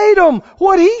verbatim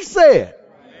what he said.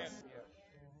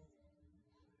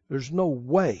 There's no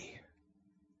way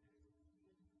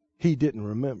he didn't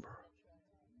remember.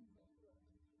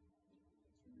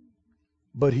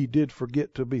 But he did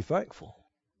forget to be thankful.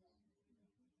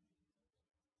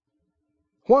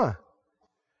 Why?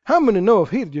 How many know if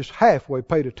he'd just halfway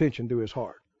paid attention to his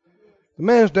heart? The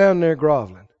man's down there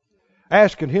groveling,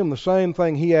 asking him the same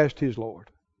thing he asked his Lord.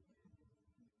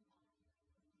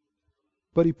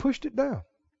 But he pushed it down.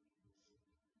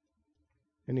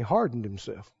 And he hardened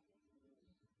himself.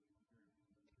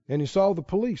 And he saw the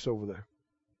police over there.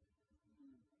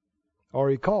 Or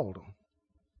he called them.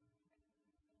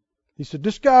 He said,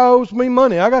 this guy owes me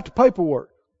money. I got the paperwork.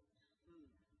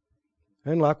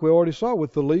 And like we already saw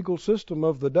with the legal system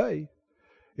of the day,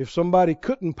 if somebody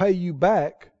couldn't pay you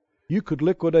back, you could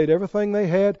liquidate everything they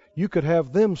had. You could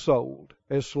have them sold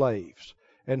as slaves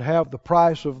and have the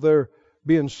price of their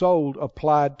being sold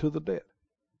applied to the debt.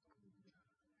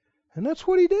 And that's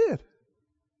what he did.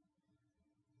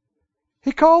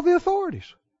 He called the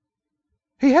authorities.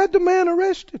 He had the man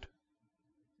arrested.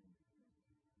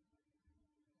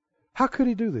 How could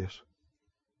he do this?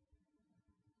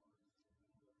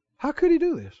 How could he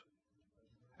do this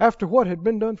after what had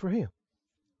been done for him?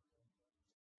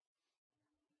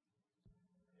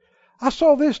 I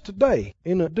saw this today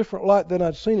in a different light than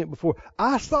I'd seen it before.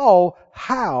 I saw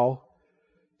how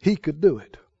he could do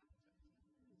it.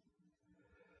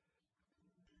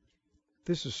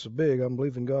 This is so big, I'm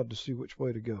believing God to see which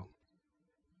way to go.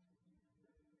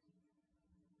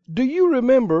 Do you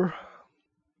remember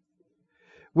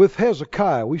with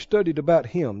Hezekiah? We studied about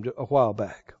him a while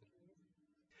back.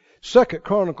 2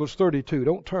 Chronicles 32.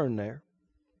 Don't turn there.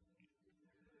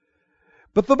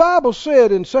 But the Bible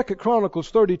said in 2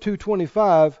 Chronicles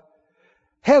 32:25,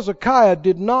 Hezekiah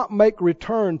did not make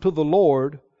return to the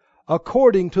Lord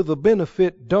according to the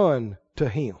benefit done to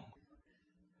him.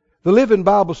 The Living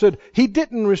Bible said he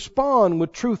didn't respond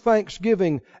with true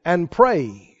thanksgiving and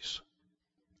praise.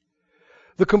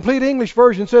 The complete English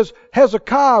version says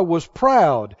Hezekiah was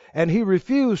proud and he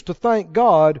refused to thank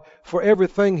God for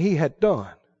everything he had done.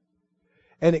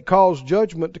 And it caused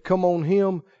judgment to come on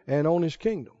him and on his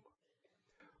kingdom.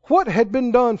 What had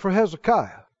been done for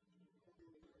Hezekiah?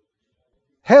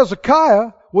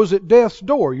 Hezekiah was at death's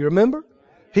door, you remember?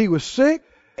 He was sick,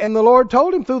 and the Lord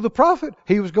told him through the prophet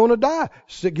he was going to die.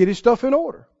 So get his stuff in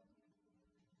order.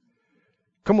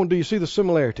 Come on, do you see the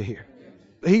similarity here?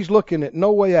 He's looking at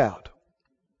no way out.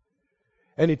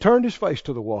 And he turned his face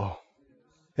to the wall.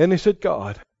 And he said,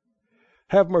 God,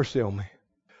 have mercy on me.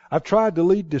 I've tried to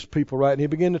lead this people right. And he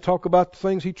began to talk about the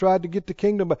things he tried to get the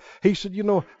kingdom. But he said,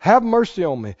 have mercy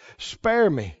on me. Spare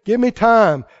me. Give me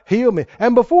time. Heal me.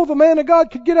 And before the man of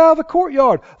God could get out of the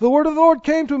courtyard, the word of the Lord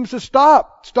came to him and said,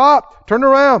 stop, turn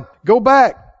around, go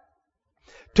back.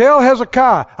 Tell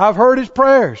Hezekiah, I've heard his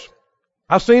prayers.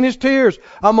 I've seen his tears.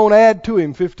 I'm going to add to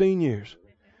him 15 years.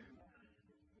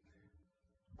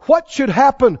 What should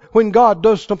happen when God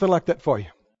does something like that for you?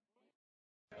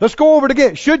 Let's go over it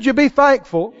again. Should you be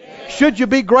thankful? Yes. Should you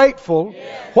be grateful?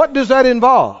 Yes. What does that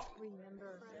involve?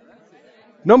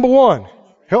 Number one,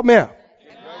 help me out.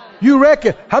 You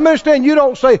reckon, how many understand you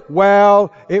don't say,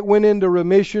 well, it went into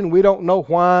remission. We don't know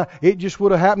why. It just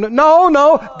would have happened.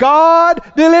 No. God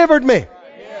delivered me.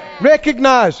 Yes.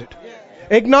 Recognize it. Yes.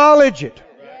 Acknowledge it.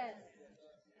 Yes.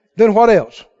 Then what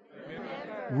else?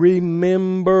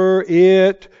 Remember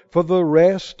it for the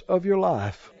rest of your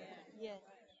life.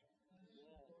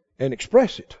 And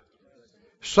express it.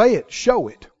 Say it. Show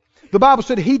it. The Bible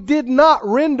said he did not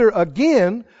render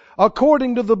again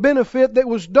according to the benefit that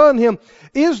was done him.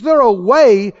 Is there a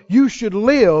way you should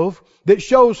live that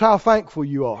shows how thankful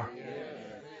you are? Yes.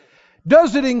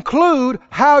 Does it include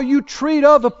how you treat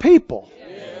other people?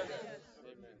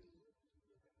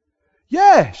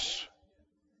 Yes.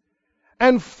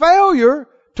 And failure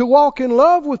to walk in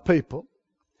love with people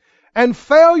and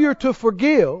failure to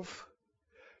forgive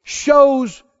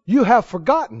shows you have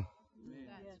forgotten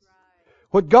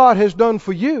what God has done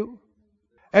for you,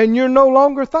 and you're no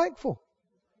longer thankful.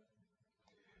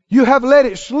 You have let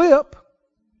it slip,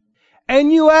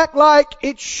 and you act like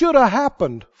it should have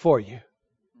happened for you.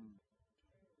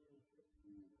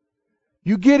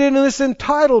 You get into this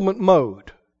entitlement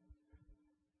mode.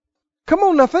 Come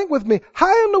on now, think with me.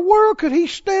 How in the world could he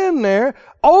stand there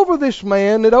over this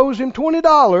man that owes him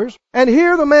 $20 and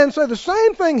hear the man say the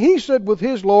same thing he said with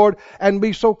his Lord and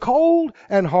be so cold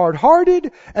and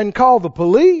hard-hearted and call the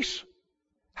police?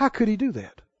 How could he do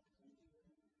that?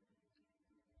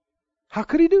 How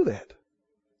could he do that?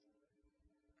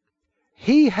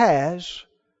 He has,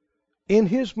 in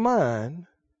his mind,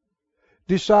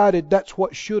 decided that's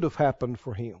what should have happened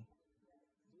for him.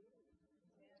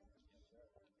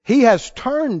 He has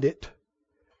turned it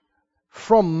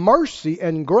from mercy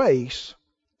and grace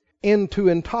into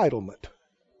entitlement.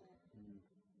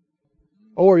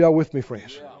 Oh, are y'all with me,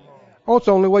 friends? Oh, it's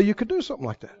the only way you could do something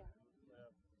like that.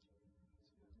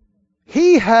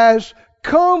 He has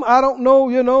come, I don't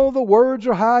know, the words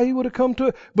or how he would have come to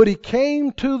it, but he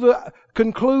came to the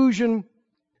conclusion,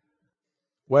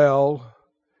 well,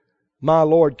 my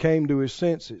Lord came to his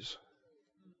senses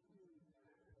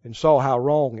and saw how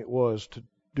wrong it was to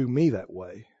do me that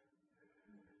way,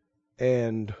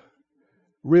 and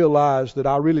realized that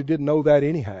I really didn't know that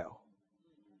anyhow.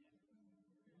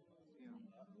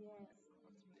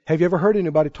 Have you ever heard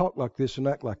anybody talk like this and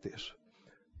act like this?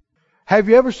 Have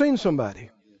you ever seen somebody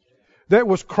that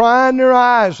was crying their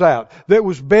eyes out, that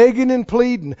was begging and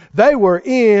pleading? They were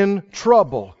in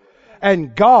trouble,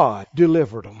 and God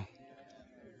delivered them.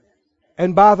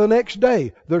 And by the next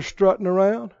day, they're strutting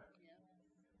around,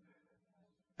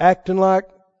 acting like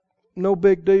no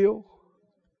big deal.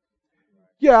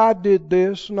 Yeah, I did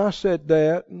this and I said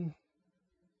that, and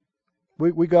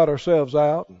we got ourselves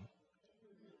out, and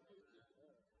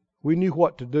we knew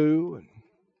what to do. And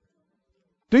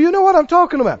do you know what I'm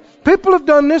talking about? People have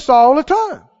done this all the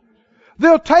time.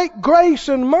 They'll take grace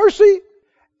and mercy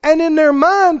and in their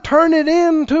mind turn it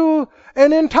into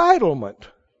an entitlement.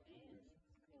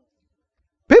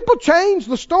 People change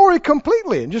the story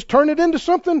completely and just turn it into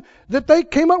something that they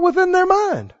came up with in their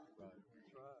mind.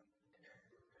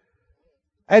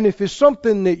 And if it's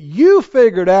something that you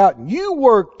figured out and you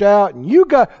worked out and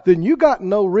then you got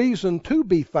no reason to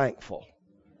be thankful.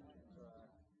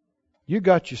 You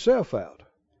got yourself out.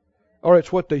 Or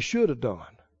it's what they should have done.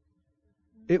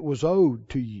 It was owed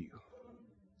to you.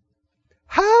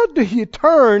 How do you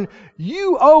turn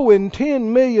you owing $10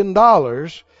 million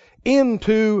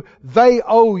into they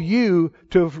owe you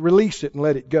to release it and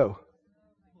let it go?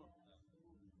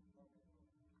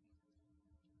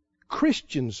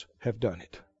 Christians have done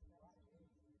it.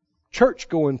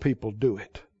 church-going people do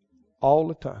it all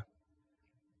the time.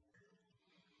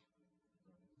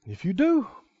 If you do,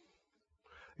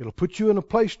 it'll put you in a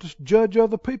place to judge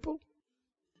other people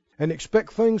and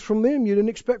expect things from them you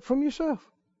didn't expect from yourself.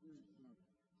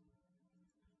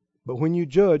 But when you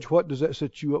judge, what does that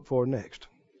set you up for next?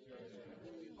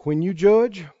 When you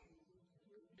judge,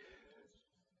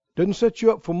 doesn't set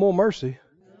you up for more mercy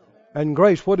and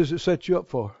grace. What does it set you up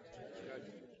for?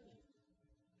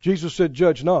 Jesus said,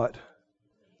 judge not.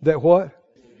 That what?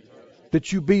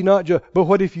 That you be not judged. But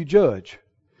what if you judge?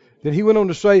 Then he went on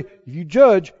to say, if you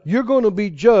judge, you're going to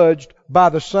be judged by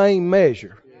the same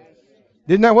measure.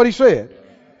 Isn't that what he said?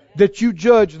 That you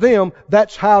judge them,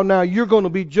 that's how now you're going to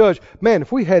be judged. Man,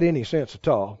 if we had any sense at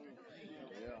all,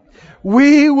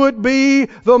 we would be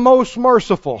the most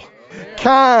merciful,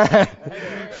 kind,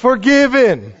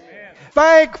 forgiving,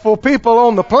 thankful people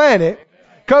on the planet,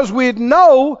 because we'd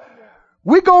know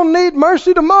we're going to need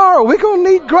mercy tomorrow. We're going to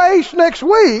need grace next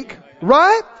week,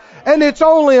 right? And it's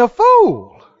only a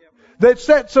fool that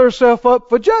sets herself up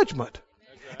for judgment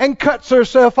and cuts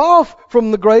herself off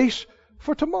from the grace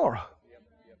for tomorrow.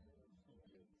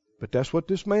 But that's what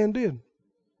this man did.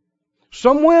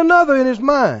 Somewhere or another in his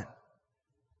mind,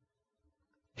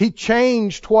 he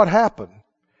changed what happened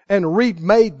and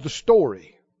remade the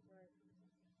story.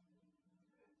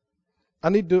 I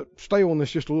need to stay on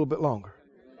this just a little bit longer.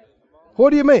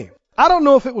 What do you mean? I don't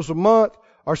know if it was a month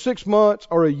or 6 months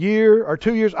or a year or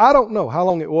 2 years. I don't know how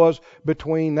long it was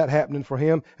between that happening for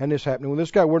him and this happening with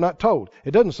this guy. We're not told.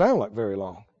 It doesn't sound like very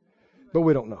long, but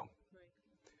we don't know.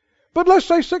 But let's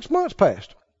say 6 months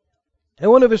passed.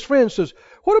 And one of his friends says,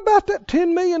 what about that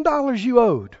 $10 million you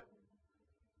owed?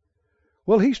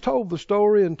 Well, he's told the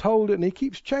story and told it, and he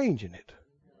keeps changing it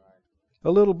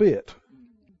a little bit.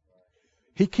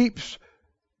 He keeps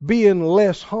being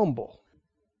less humble.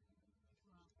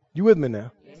 You with me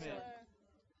now? Amen.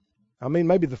 I mean,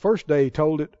 maybe the first day he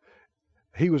told it,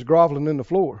 he was groveling in the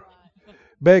floor,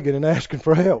 begging and asking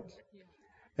for help.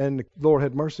 And the Lord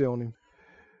had mercy on him.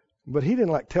 But he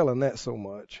didn't like telling that so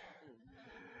much.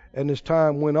 And as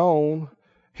time went on,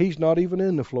 he's not even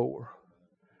in the floor.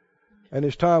 And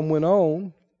as time went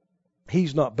on,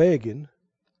 he's not begging.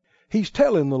 He's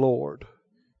telling the Lord,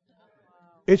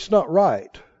 it's not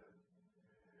right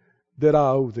that I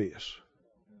owe this.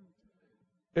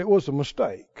 It was a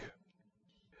mistake.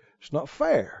 It's not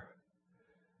fair.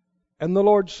 And the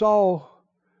Lord saw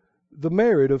the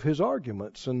merit of his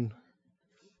arguments and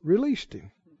released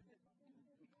him.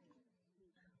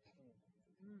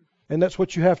 And that's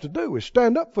what you have to do, is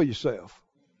stand up for yourself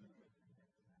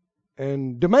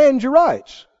and demand your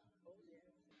rights.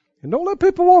 And don't let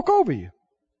people walk over you.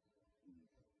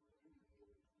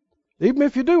 Even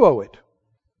if you do owe it.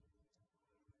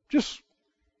 Just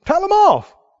tell them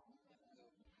off.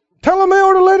 Tell them they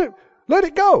ought to let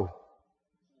it go.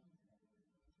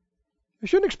 They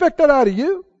shouldn't expect that out of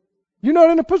you. You're not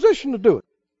in a position to do it.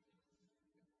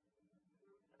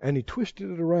 And he twisted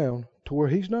it around to where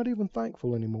he's not even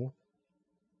thankful anymore.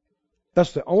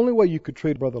 That's the only way you could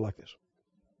treat a brother like this.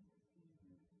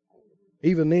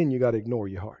 Even then, you got to ignore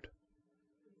your heart.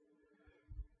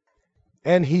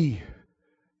 And he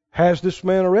has this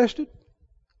man arrested.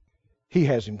 He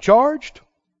has him charged.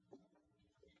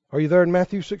 Are you there in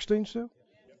Matthew 16 still?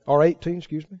 Or 18,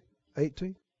 excuse me.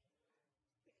 18.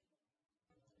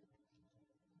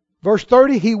 Verse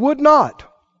 30, he would not.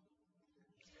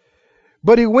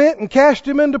 But he went and cast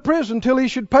him into prison till he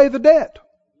should pay the debt.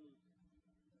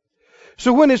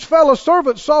 So when his fellow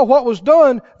servants saw what was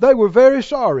done, they were very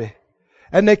sorry.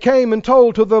 And they came and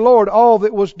told to the Lord all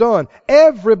that was done.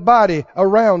 Everybody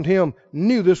around him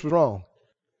knew this was wrong.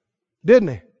 Didn't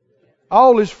he?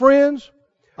 All his friends,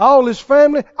 all his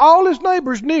family, all his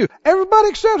neighbors knew. Everybody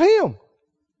except him.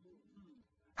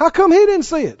 How come he didn't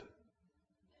see it?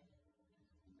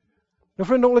 Now,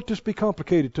 friend, don't let this be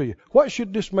complicated to you. What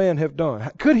should this man have done?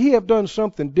 Could he have done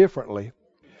something differently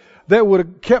that would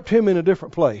have kept him in a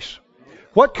different place?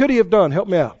 What could he have done? Help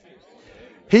me out.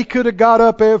 He could have got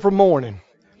up every morning.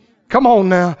 Come on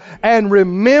now. And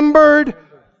remembered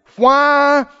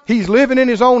why he's living in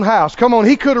his own house. Come on.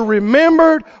 He could have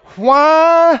remembered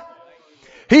why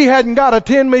he hadn't got a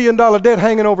 $10 million debt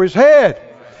hanging over his head.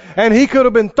 And he could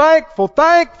have been thankful.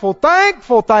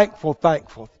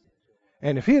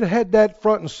 And if he'd had that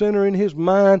front and center in his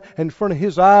mind and in front of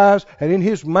his eyes and in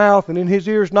his mouth and in his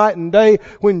ears night and day,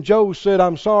 when Joe said,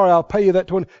 I'm sorry, I'll pay you that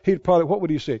 20, he'd probably, what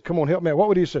would he say? Come on, help me out. What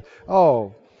would he say?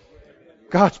 Oh,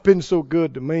 God's been so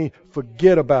good to me.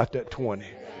 Forget about that 20.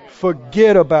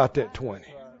 Forget about that 20.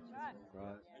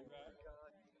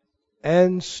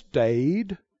 And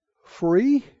stayed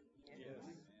free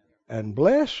and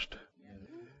blessed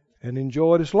and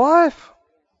enjoyed his life.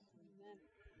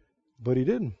 But he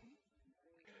didn't,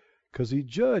 because he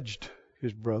judged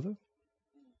his brother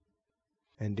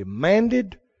and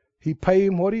demanded he pay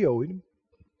him what he owed him.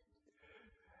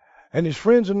 And his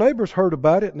friends and neighbors heard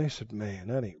about it, and they said, man,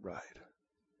 that ain't right.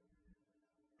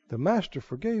 The master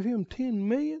forgave him $10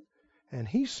 million, and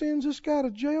he sends this guy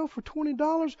to jail for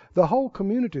 $20. The whole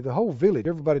community, the whole village,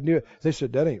 everybody knew it. They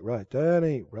said, that ain't right. That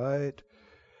ain't right.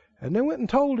 And they went and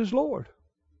told his Lord.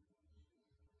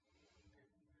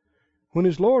 When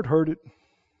his Lord heard it,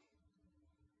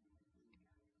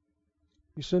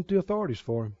 he sent the authorities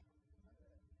for him.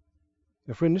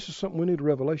 Now, friend, this is something we need a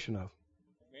revelation of.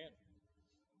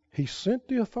 He sent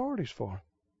the authorities for him.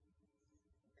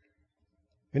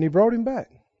 And he brought him back.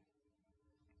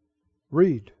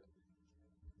 Read.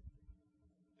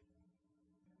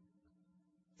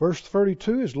 Verse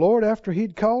 32, his Lord, after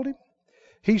he'd called him,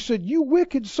 he said, you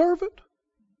wicked servant,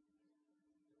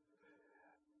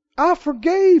 I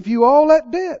forgave you all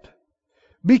that debt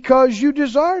because you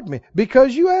desired me,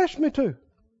 because you asked me to.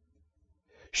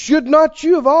 Should not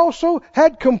you have also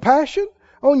had compassion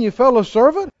on your fellow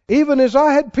servant, even as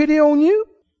I had pity on you?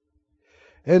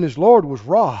 And his Lord was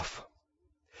wroth,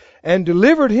 and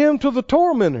delivered him to the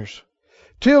tormentors,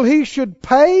 till he should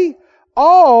pay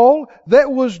all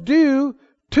that was due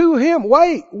to him.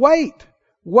 Wait.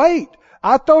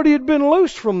 I thought he had been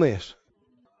loosed from this.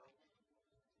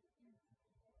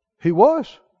 He was.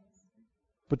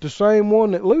 But the same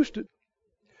one that loosed it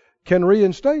can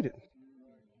reinstate it.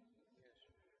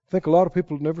 I think a lot of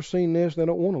people have never seen this. They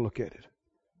don't want to look at it.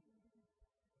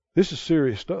 This is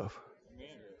serious stuff.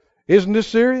 Isn't this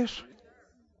serious?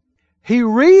 He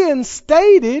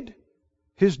reinstated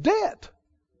his debt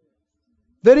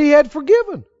that he had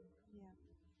forgiven.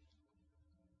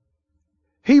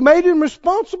 He made him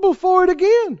responsible for it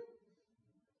again.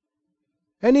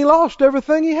 And he lost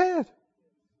everything he had.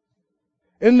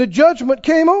 And the judgment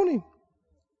came on him.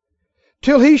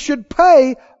 Till he should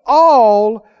pay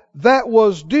all that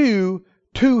was due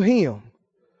to him.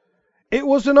 It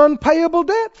was an unpayable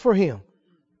debt for him.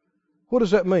 What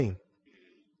does that mean?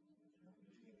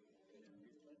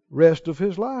 Rest of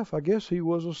his life, I guess he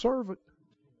was a servant.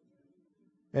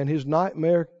 And his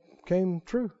nightmare came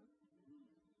true.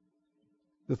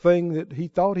 The thing that he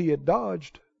thought he had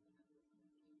dodged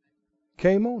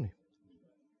came on him.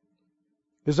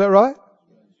 Is that right?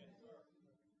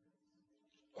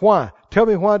 Why? Tell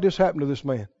me why this happened to this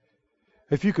man.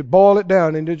 If you could boil it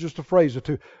down into just a phrase or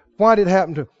two. Why did it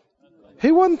happen to him?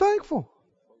 He wasn't thankful.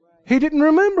 He didn't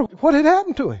remember what had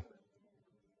happened to him.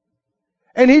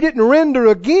 And he didn't render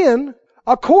again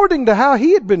according to how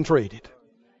he had been treated.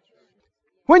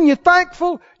 When you're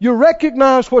thankful, you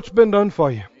recognize what's been done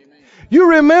for you.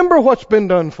 You remember what's been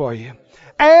done for you.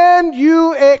 And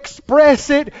you express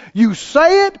it. You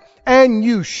say it and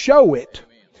you show it.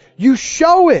 You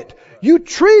show it. You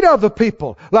treat other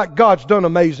people like God's done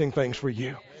amazing things for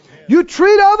you. You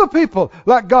treat other people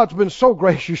like God's been so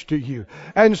gracious to you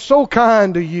and so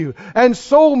kind to you and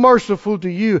so merciful to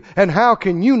you. And how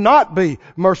can you not be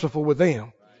merciful with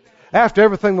them after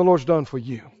everything the Lord's done for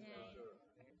you?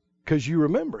 Because you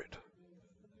remember it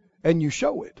and you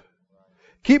show it.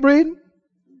 Keep reading.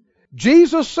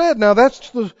 Jesus said, now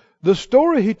that's the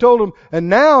story he told them, and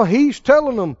now he's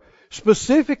telling them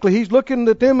specifically, he's looking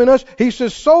at them and us. He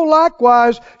says, so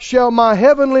likewise shall my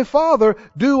heavenly Father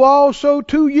do also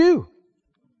to you.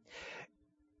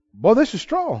 Boy, this is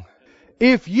strong.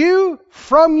 If you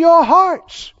from your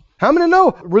hearts, how many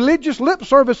know religious lip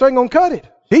service ain't going to cut it?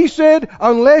 He said,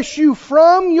 unless you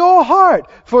from your heart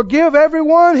forgive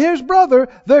everyone his brother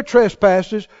their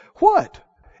trespasses, what?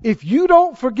 If you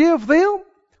don't forgive them,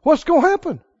 what's going to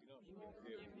happen?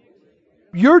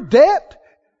 Your debt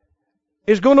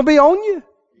is going to be on you.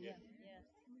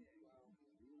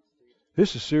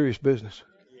 This is serious business.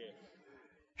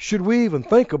 Should we even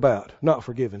think about not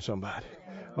forgiving somebody?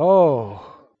 Oh.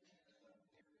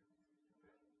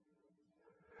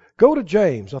 Go to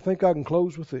James. I think I can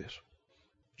close with this.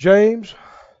 James,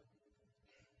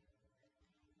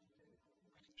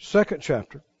 2nd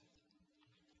chapter.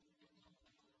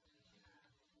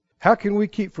 How can we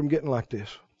keep from getting like this?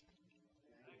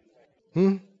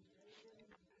 Can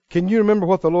you remember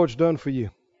what the Lord's done for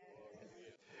you?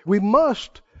 We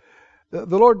must. The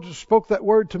Lord spoke that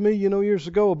word to me, years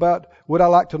ago about would I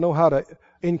like to know how to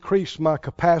increase my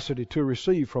capacity to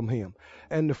receive from Him.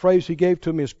 And the phrase He gave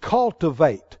to me is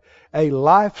cultivate a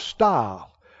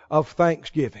lifestyle of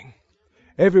thanksgiving.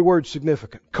 Every word's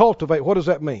significant. Cultivate, what does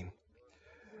that mean?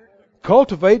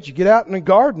 Cultivate, you get out in the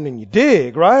garden and you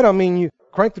dig, right? I mean, you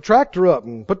crank the tractor up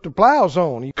and put the plows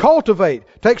on. You cultivate,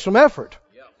 take some effort.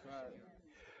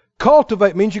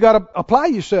 Cultivate means you got to apply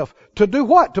yourself. To do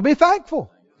what? To be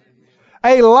thankful.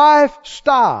 A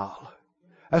lifestyle.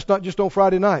 That's not just on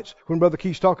Friday nights when Brother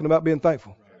Keith's talking about being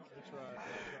thankful.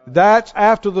 That's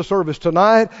after the service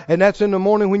tonight, and that's in the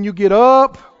morning when you get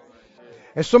up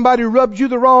and somebody rubs you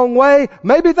the wrong way.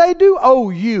 Maybe they do owe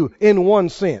you in one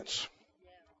sense.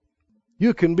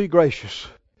 You can be gracious.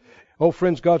 Oh,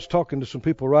 friends, God's talking to some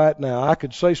people right now. I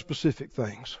could say specific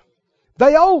things.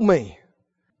 They owe me.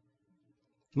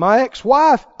 My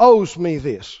ex-wife owes me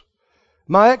this.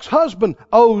 My ex-husband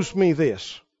owes me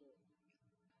this.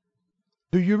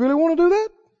 Do you really want to do that?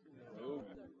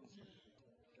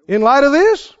 In light of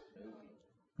this?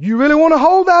 You really want to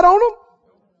hold that on them?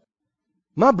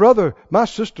 My brother, my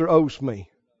sister owes me.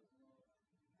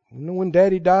 You know when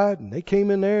Daddy died and they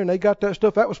came in there and they got that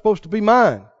stuff, that was supposed to be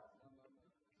mine.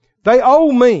 They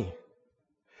owe me.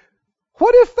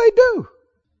 What if they do?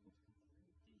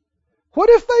 What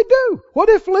if they do? What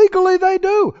if legally they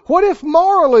do? What if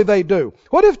morally they do?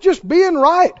 What if just being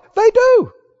right they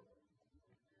do?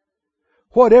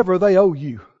 Whatever they owe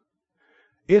you,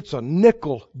 it's a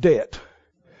nickel debt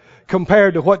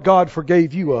compared to what God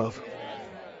forgave you of.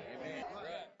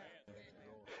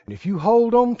 And if you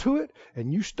hold on to it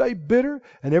and you stay bitter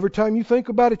and every time you think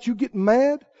about it you get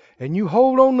mad and you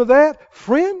hold on to that,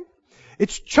 friend,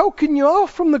 it's choking you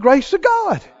off from the grace of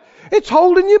God. It's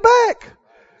holding you back.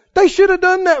 They should have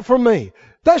done that for me.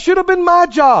 That should have been my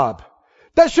job.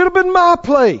 That should have been my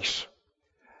place.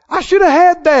 I should have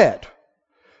had that.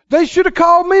 They should have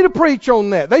called me to preach on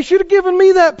that. They should have given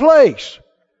me that place.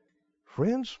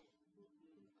 Friends,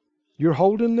 you're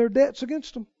holding their debts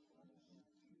against them.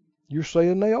 You're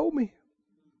saying they owe me.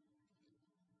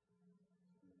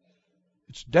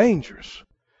 It's dangerous.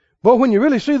 But when you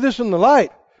really see this in the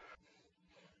light,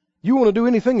 you want to do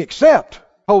anything except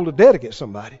hold a debt against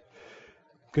somebody.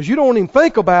 Because you don't even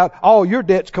think about all your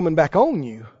debts coming back on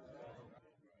you.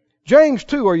 James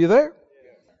 2, are you there?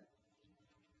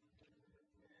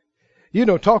 You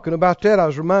know, talking about that, I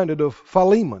was reminded of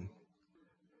Philemon.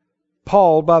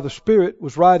 Paul, by the Spirit,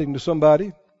 was writing to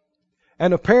somebody,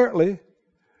 and apparently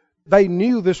they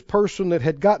knew this person that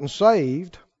had gotten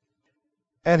saved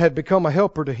and had become a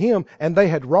helper to him, and they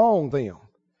had wronged them.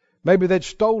 Maybe they'd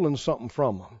stolen something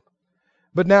from them.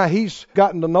 But now he's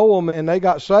gotten to know them, and they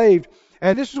got saved.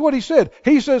 And this is what he said.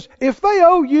 He says, if they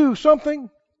owe you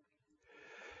something,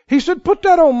 he said, put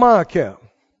that on my account.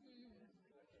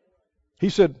 He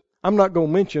said, I'm not going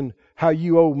to mention how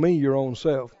you owe me your own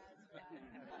self.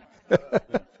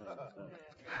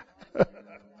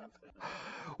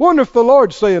 Wonder if the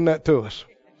Lord's saying that to us.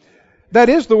 That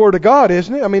is the Word of God,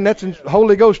 isn't it? I mean, that's in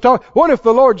Holy Ghost talk. Wonder if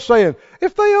the Lord's saying,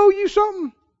 if they owe you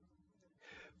something,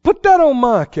 put that on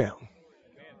my account.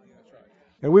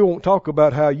 And we won't talk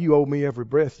about how you owe me every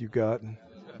breath you got.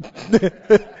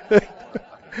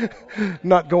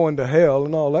 Not going to hell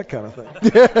and all that kind of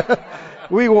thing.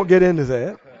 We won't get into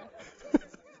that.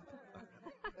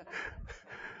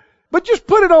 But just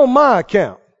put it on my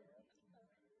account.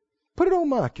 Put it on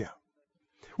my account.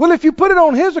 Well, if you put it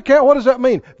on his account, what does that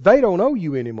mean? They don't owe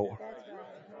you anymore.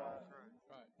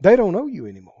 They don't owe you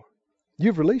anymore.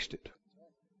 You've released it.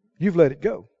 You've let it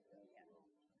go.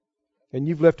 And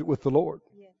you've left it with the Lord.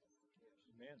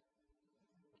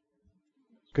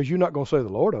 Because you're not going to say the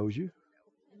Lord owes you.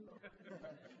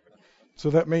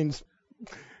 So that means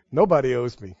nobody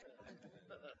owes me.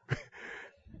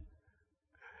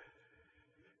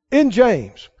 In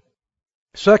James,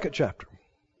 2nd chapter,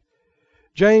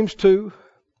 James 2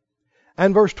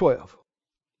 and verse 12.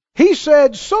 He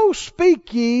said, so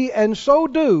speak ye and so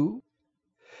do,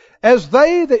 as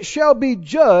they that shall be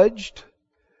judged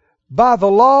by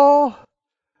the law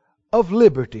of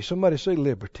liberty. Somebody say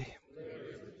liberty.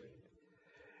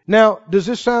 Now, does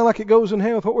this sound like it goes in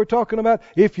hand with what we're talking about?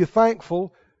 If you're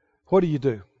thankful, what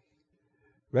do?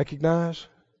 Recognize?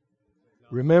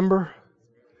 Remember?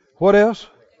 What else?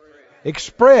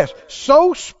 Express.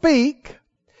 So speak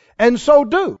and so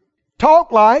do.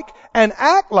 Talk like and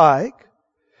act like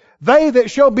they that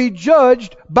shall be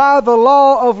judged by the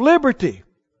law of liberty.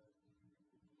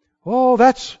 Oh,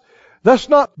 that's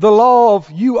not the law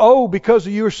of you owe because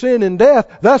of your sin and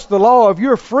death. That's the law of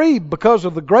you're free because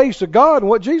of the grace of God and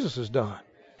what Jesus has done.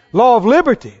 Law of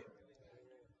liberty.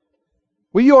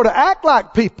 Well, you ought to act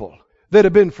like people that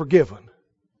have been forgiven.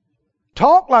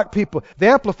 Talk like people. The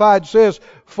Amplified says,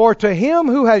 for to him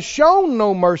who has shown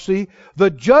no mercy, the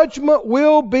judgment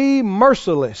will be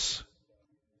merciless.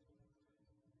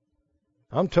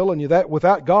 I'm telling you that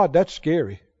without God, that's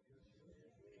scary.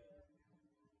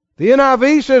 The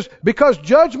NIV says, because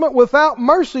judgment without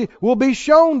mercy will be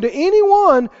shown to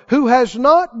anyone who has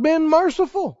not been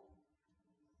merciful.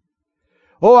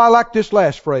 Oh, I like this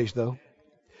last phrase though.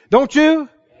 Don't you?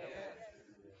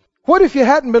 What if you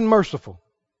hadn't been merciful?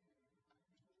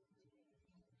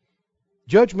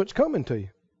 Judgment's coming to you.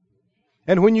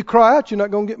 And when you cry out, you're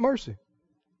not going to get mercy.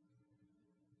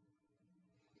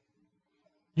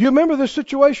 You remember this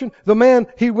situation? The man,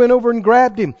 he went over and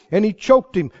grabbed him and he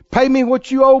choked him. Pay me what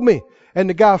you owe me. And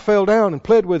the guy fell down and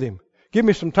pled with him. Give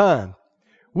me some time.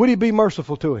 Would he be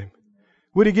merciful to him?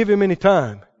 Would he give him any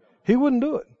time? He wouldn't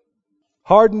do it.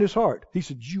 Hardened his heart. He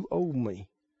said, you owe me.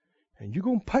 And you're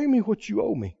going to pay me what you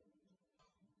owe me.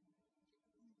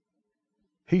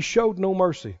 He showed no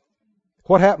mercy.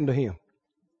 What happened to him?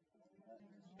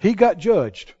 He got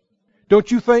judged. Don't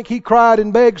you think he cried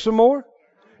and begged some more?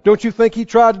 Don't you think he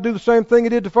tried to do the same thing he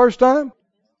did the first time?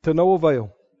 To no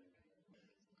avail.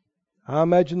 I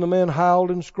imagine the man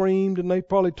howled and screamed, and they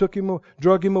probably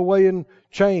drug him away in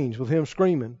chains with him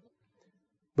screaming.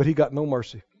 But he got no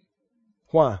mercy.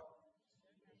 Why?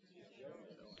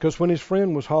 Because when his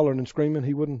friend was hollering and screaming,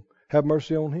 he wouldn't have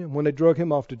mercy on him. When they drug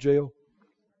him off to jail,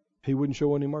 he wouldn't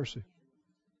show any mercy.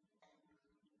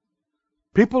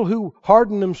 People who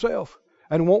harden themselves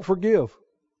and won't forgive,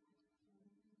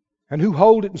 and who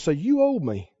hold it and say, you owe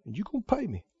me, and you're going to pay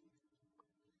me.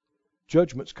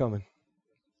 Judgment's coming.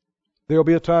 There'll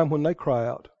be a time when they cry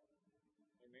out.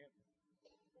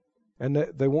 And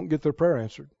they won't get their prayer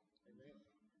answered.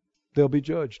 They'll be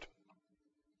judged.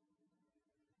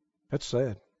 That's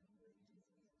sad.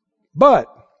 But,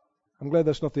 I'm glad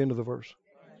that's not the end of the verse.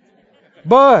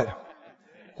 But,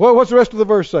 what's the rest of the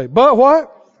verse say? But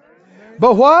what?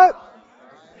 But what?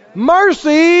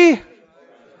 Mercy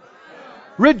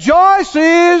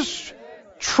rejoices,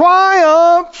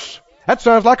 triumphs. That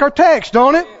sounds like our text,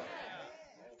 don't it?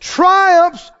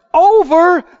 Triumphs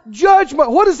over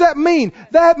judgment. What does that mean?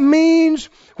 That means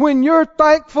when you're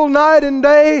thankful night and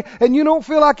day and you don't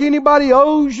feel like anybody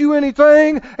owes you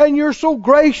anything and you're so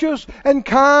gracious and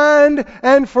kind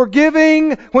and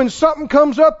forgiving when something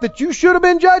comes up that you should have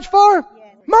been judged for.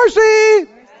 Mercy!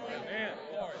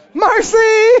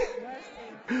 Mercy!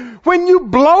 When you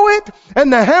blow it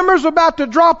and the hammer's about to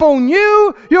drop on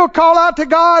you, you'll call out to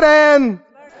God and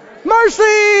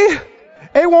mercy!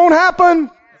 It won't happen.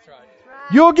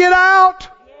 You'll get out.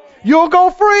 You'll go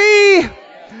free.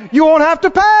 You won't have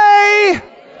to pay.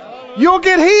 You'll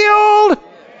get healed.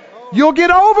 You'll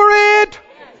get over it.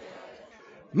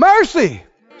 Mercy.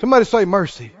 Somebody say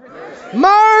mercy.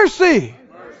 Mercy.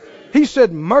 He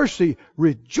said mercy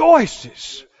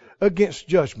rejoices against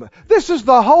judgment. This is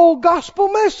the whole gospel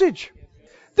message.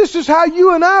 This is how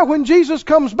you and I, when Jesus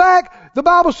comes back, the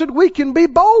Bible said we can be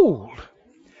bold.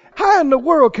 How in the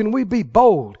world can we be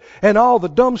bold and all the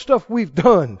dumb stuff we've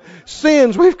done,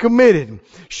 sins we've committed,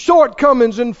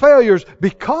 shortcomings and failures?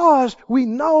 Because we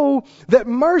know that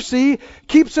mercy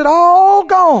keeps it all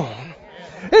gone.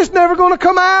 It's never going to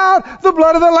come out. The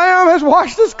blood of the Lamb has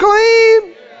washed us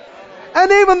clean.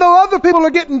 And even though other people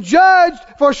are getting judged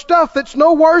for stuff that's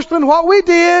no worse than what we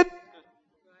did,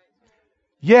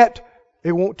 yet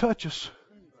it won't touch us.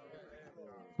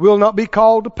 We'll not be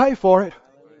called to pay for it.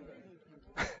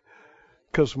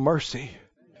 Because mercy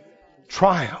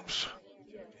triumphs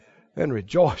and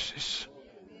rejoices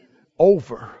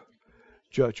over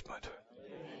judgment.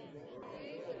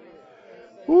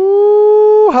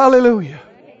 Ooh, hallelujah.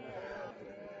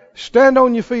 Stand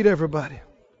on your feet, everybody.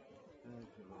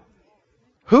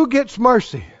 Who gets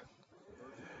mercy?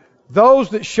 Those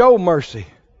that show mercy.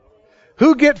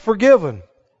 Who get forgiven?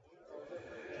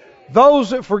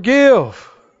 Those that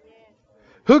forgive.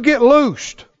 Who get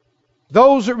loosed?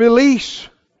 Those that release.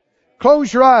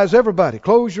 Close your eyes, everybody.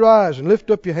 Close your eyes and lift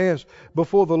up your hands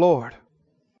before the Lord.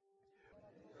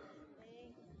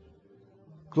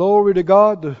 Glory to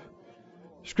God. The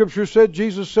Scripture said,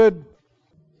 Jesus said,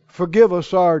 forgive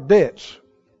us our debts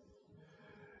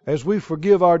as we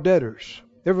forgive our debtors.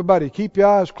 Everybody, keep your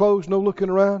eyes closed, no looking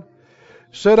around.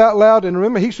 Say it out loud, and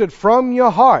remember, He said, from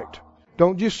your heart.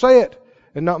 Don't just say it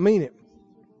and not mean it.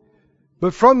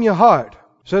 But from your heart,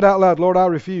 say it out loud, Lord, I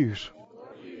refuse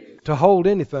to hold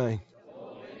anything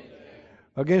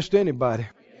against anybody.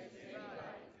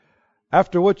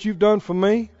 After what you've done for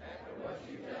me,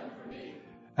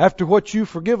 after what you've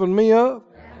forgiven me of,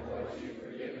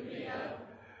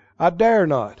 I dare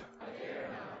not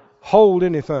hold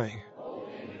anything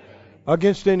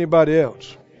against anybody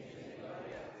else.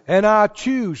 And I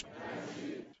choose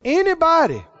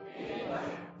anybody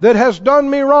that has done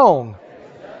me wrong,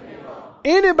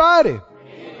 anybody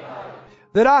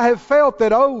that I have felt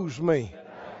that owes me,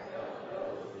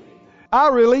 I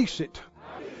release it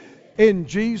in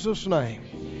Jesus' name.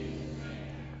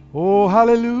 Oh,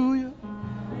 hallelujah.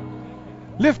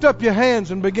 Lift up your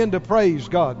hands and begin to praise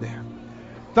God there.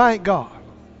 Thank God.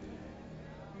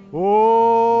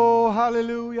 Oh,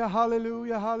 hallelujah,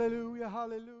 hallelujah, hallelujah,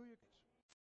 hallelujah.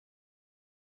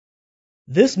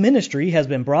 This ministry has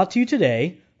been brought to you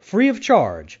today, free of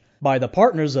charge, by the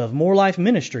partners of More Life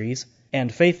Ministries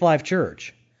and Faith Life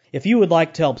Church. If you would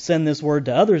like to help send this word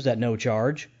to others at no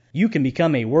charge, you can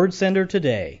become a word sender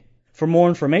today. For more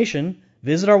information,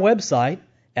 visit our website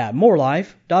at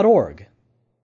morelife.org.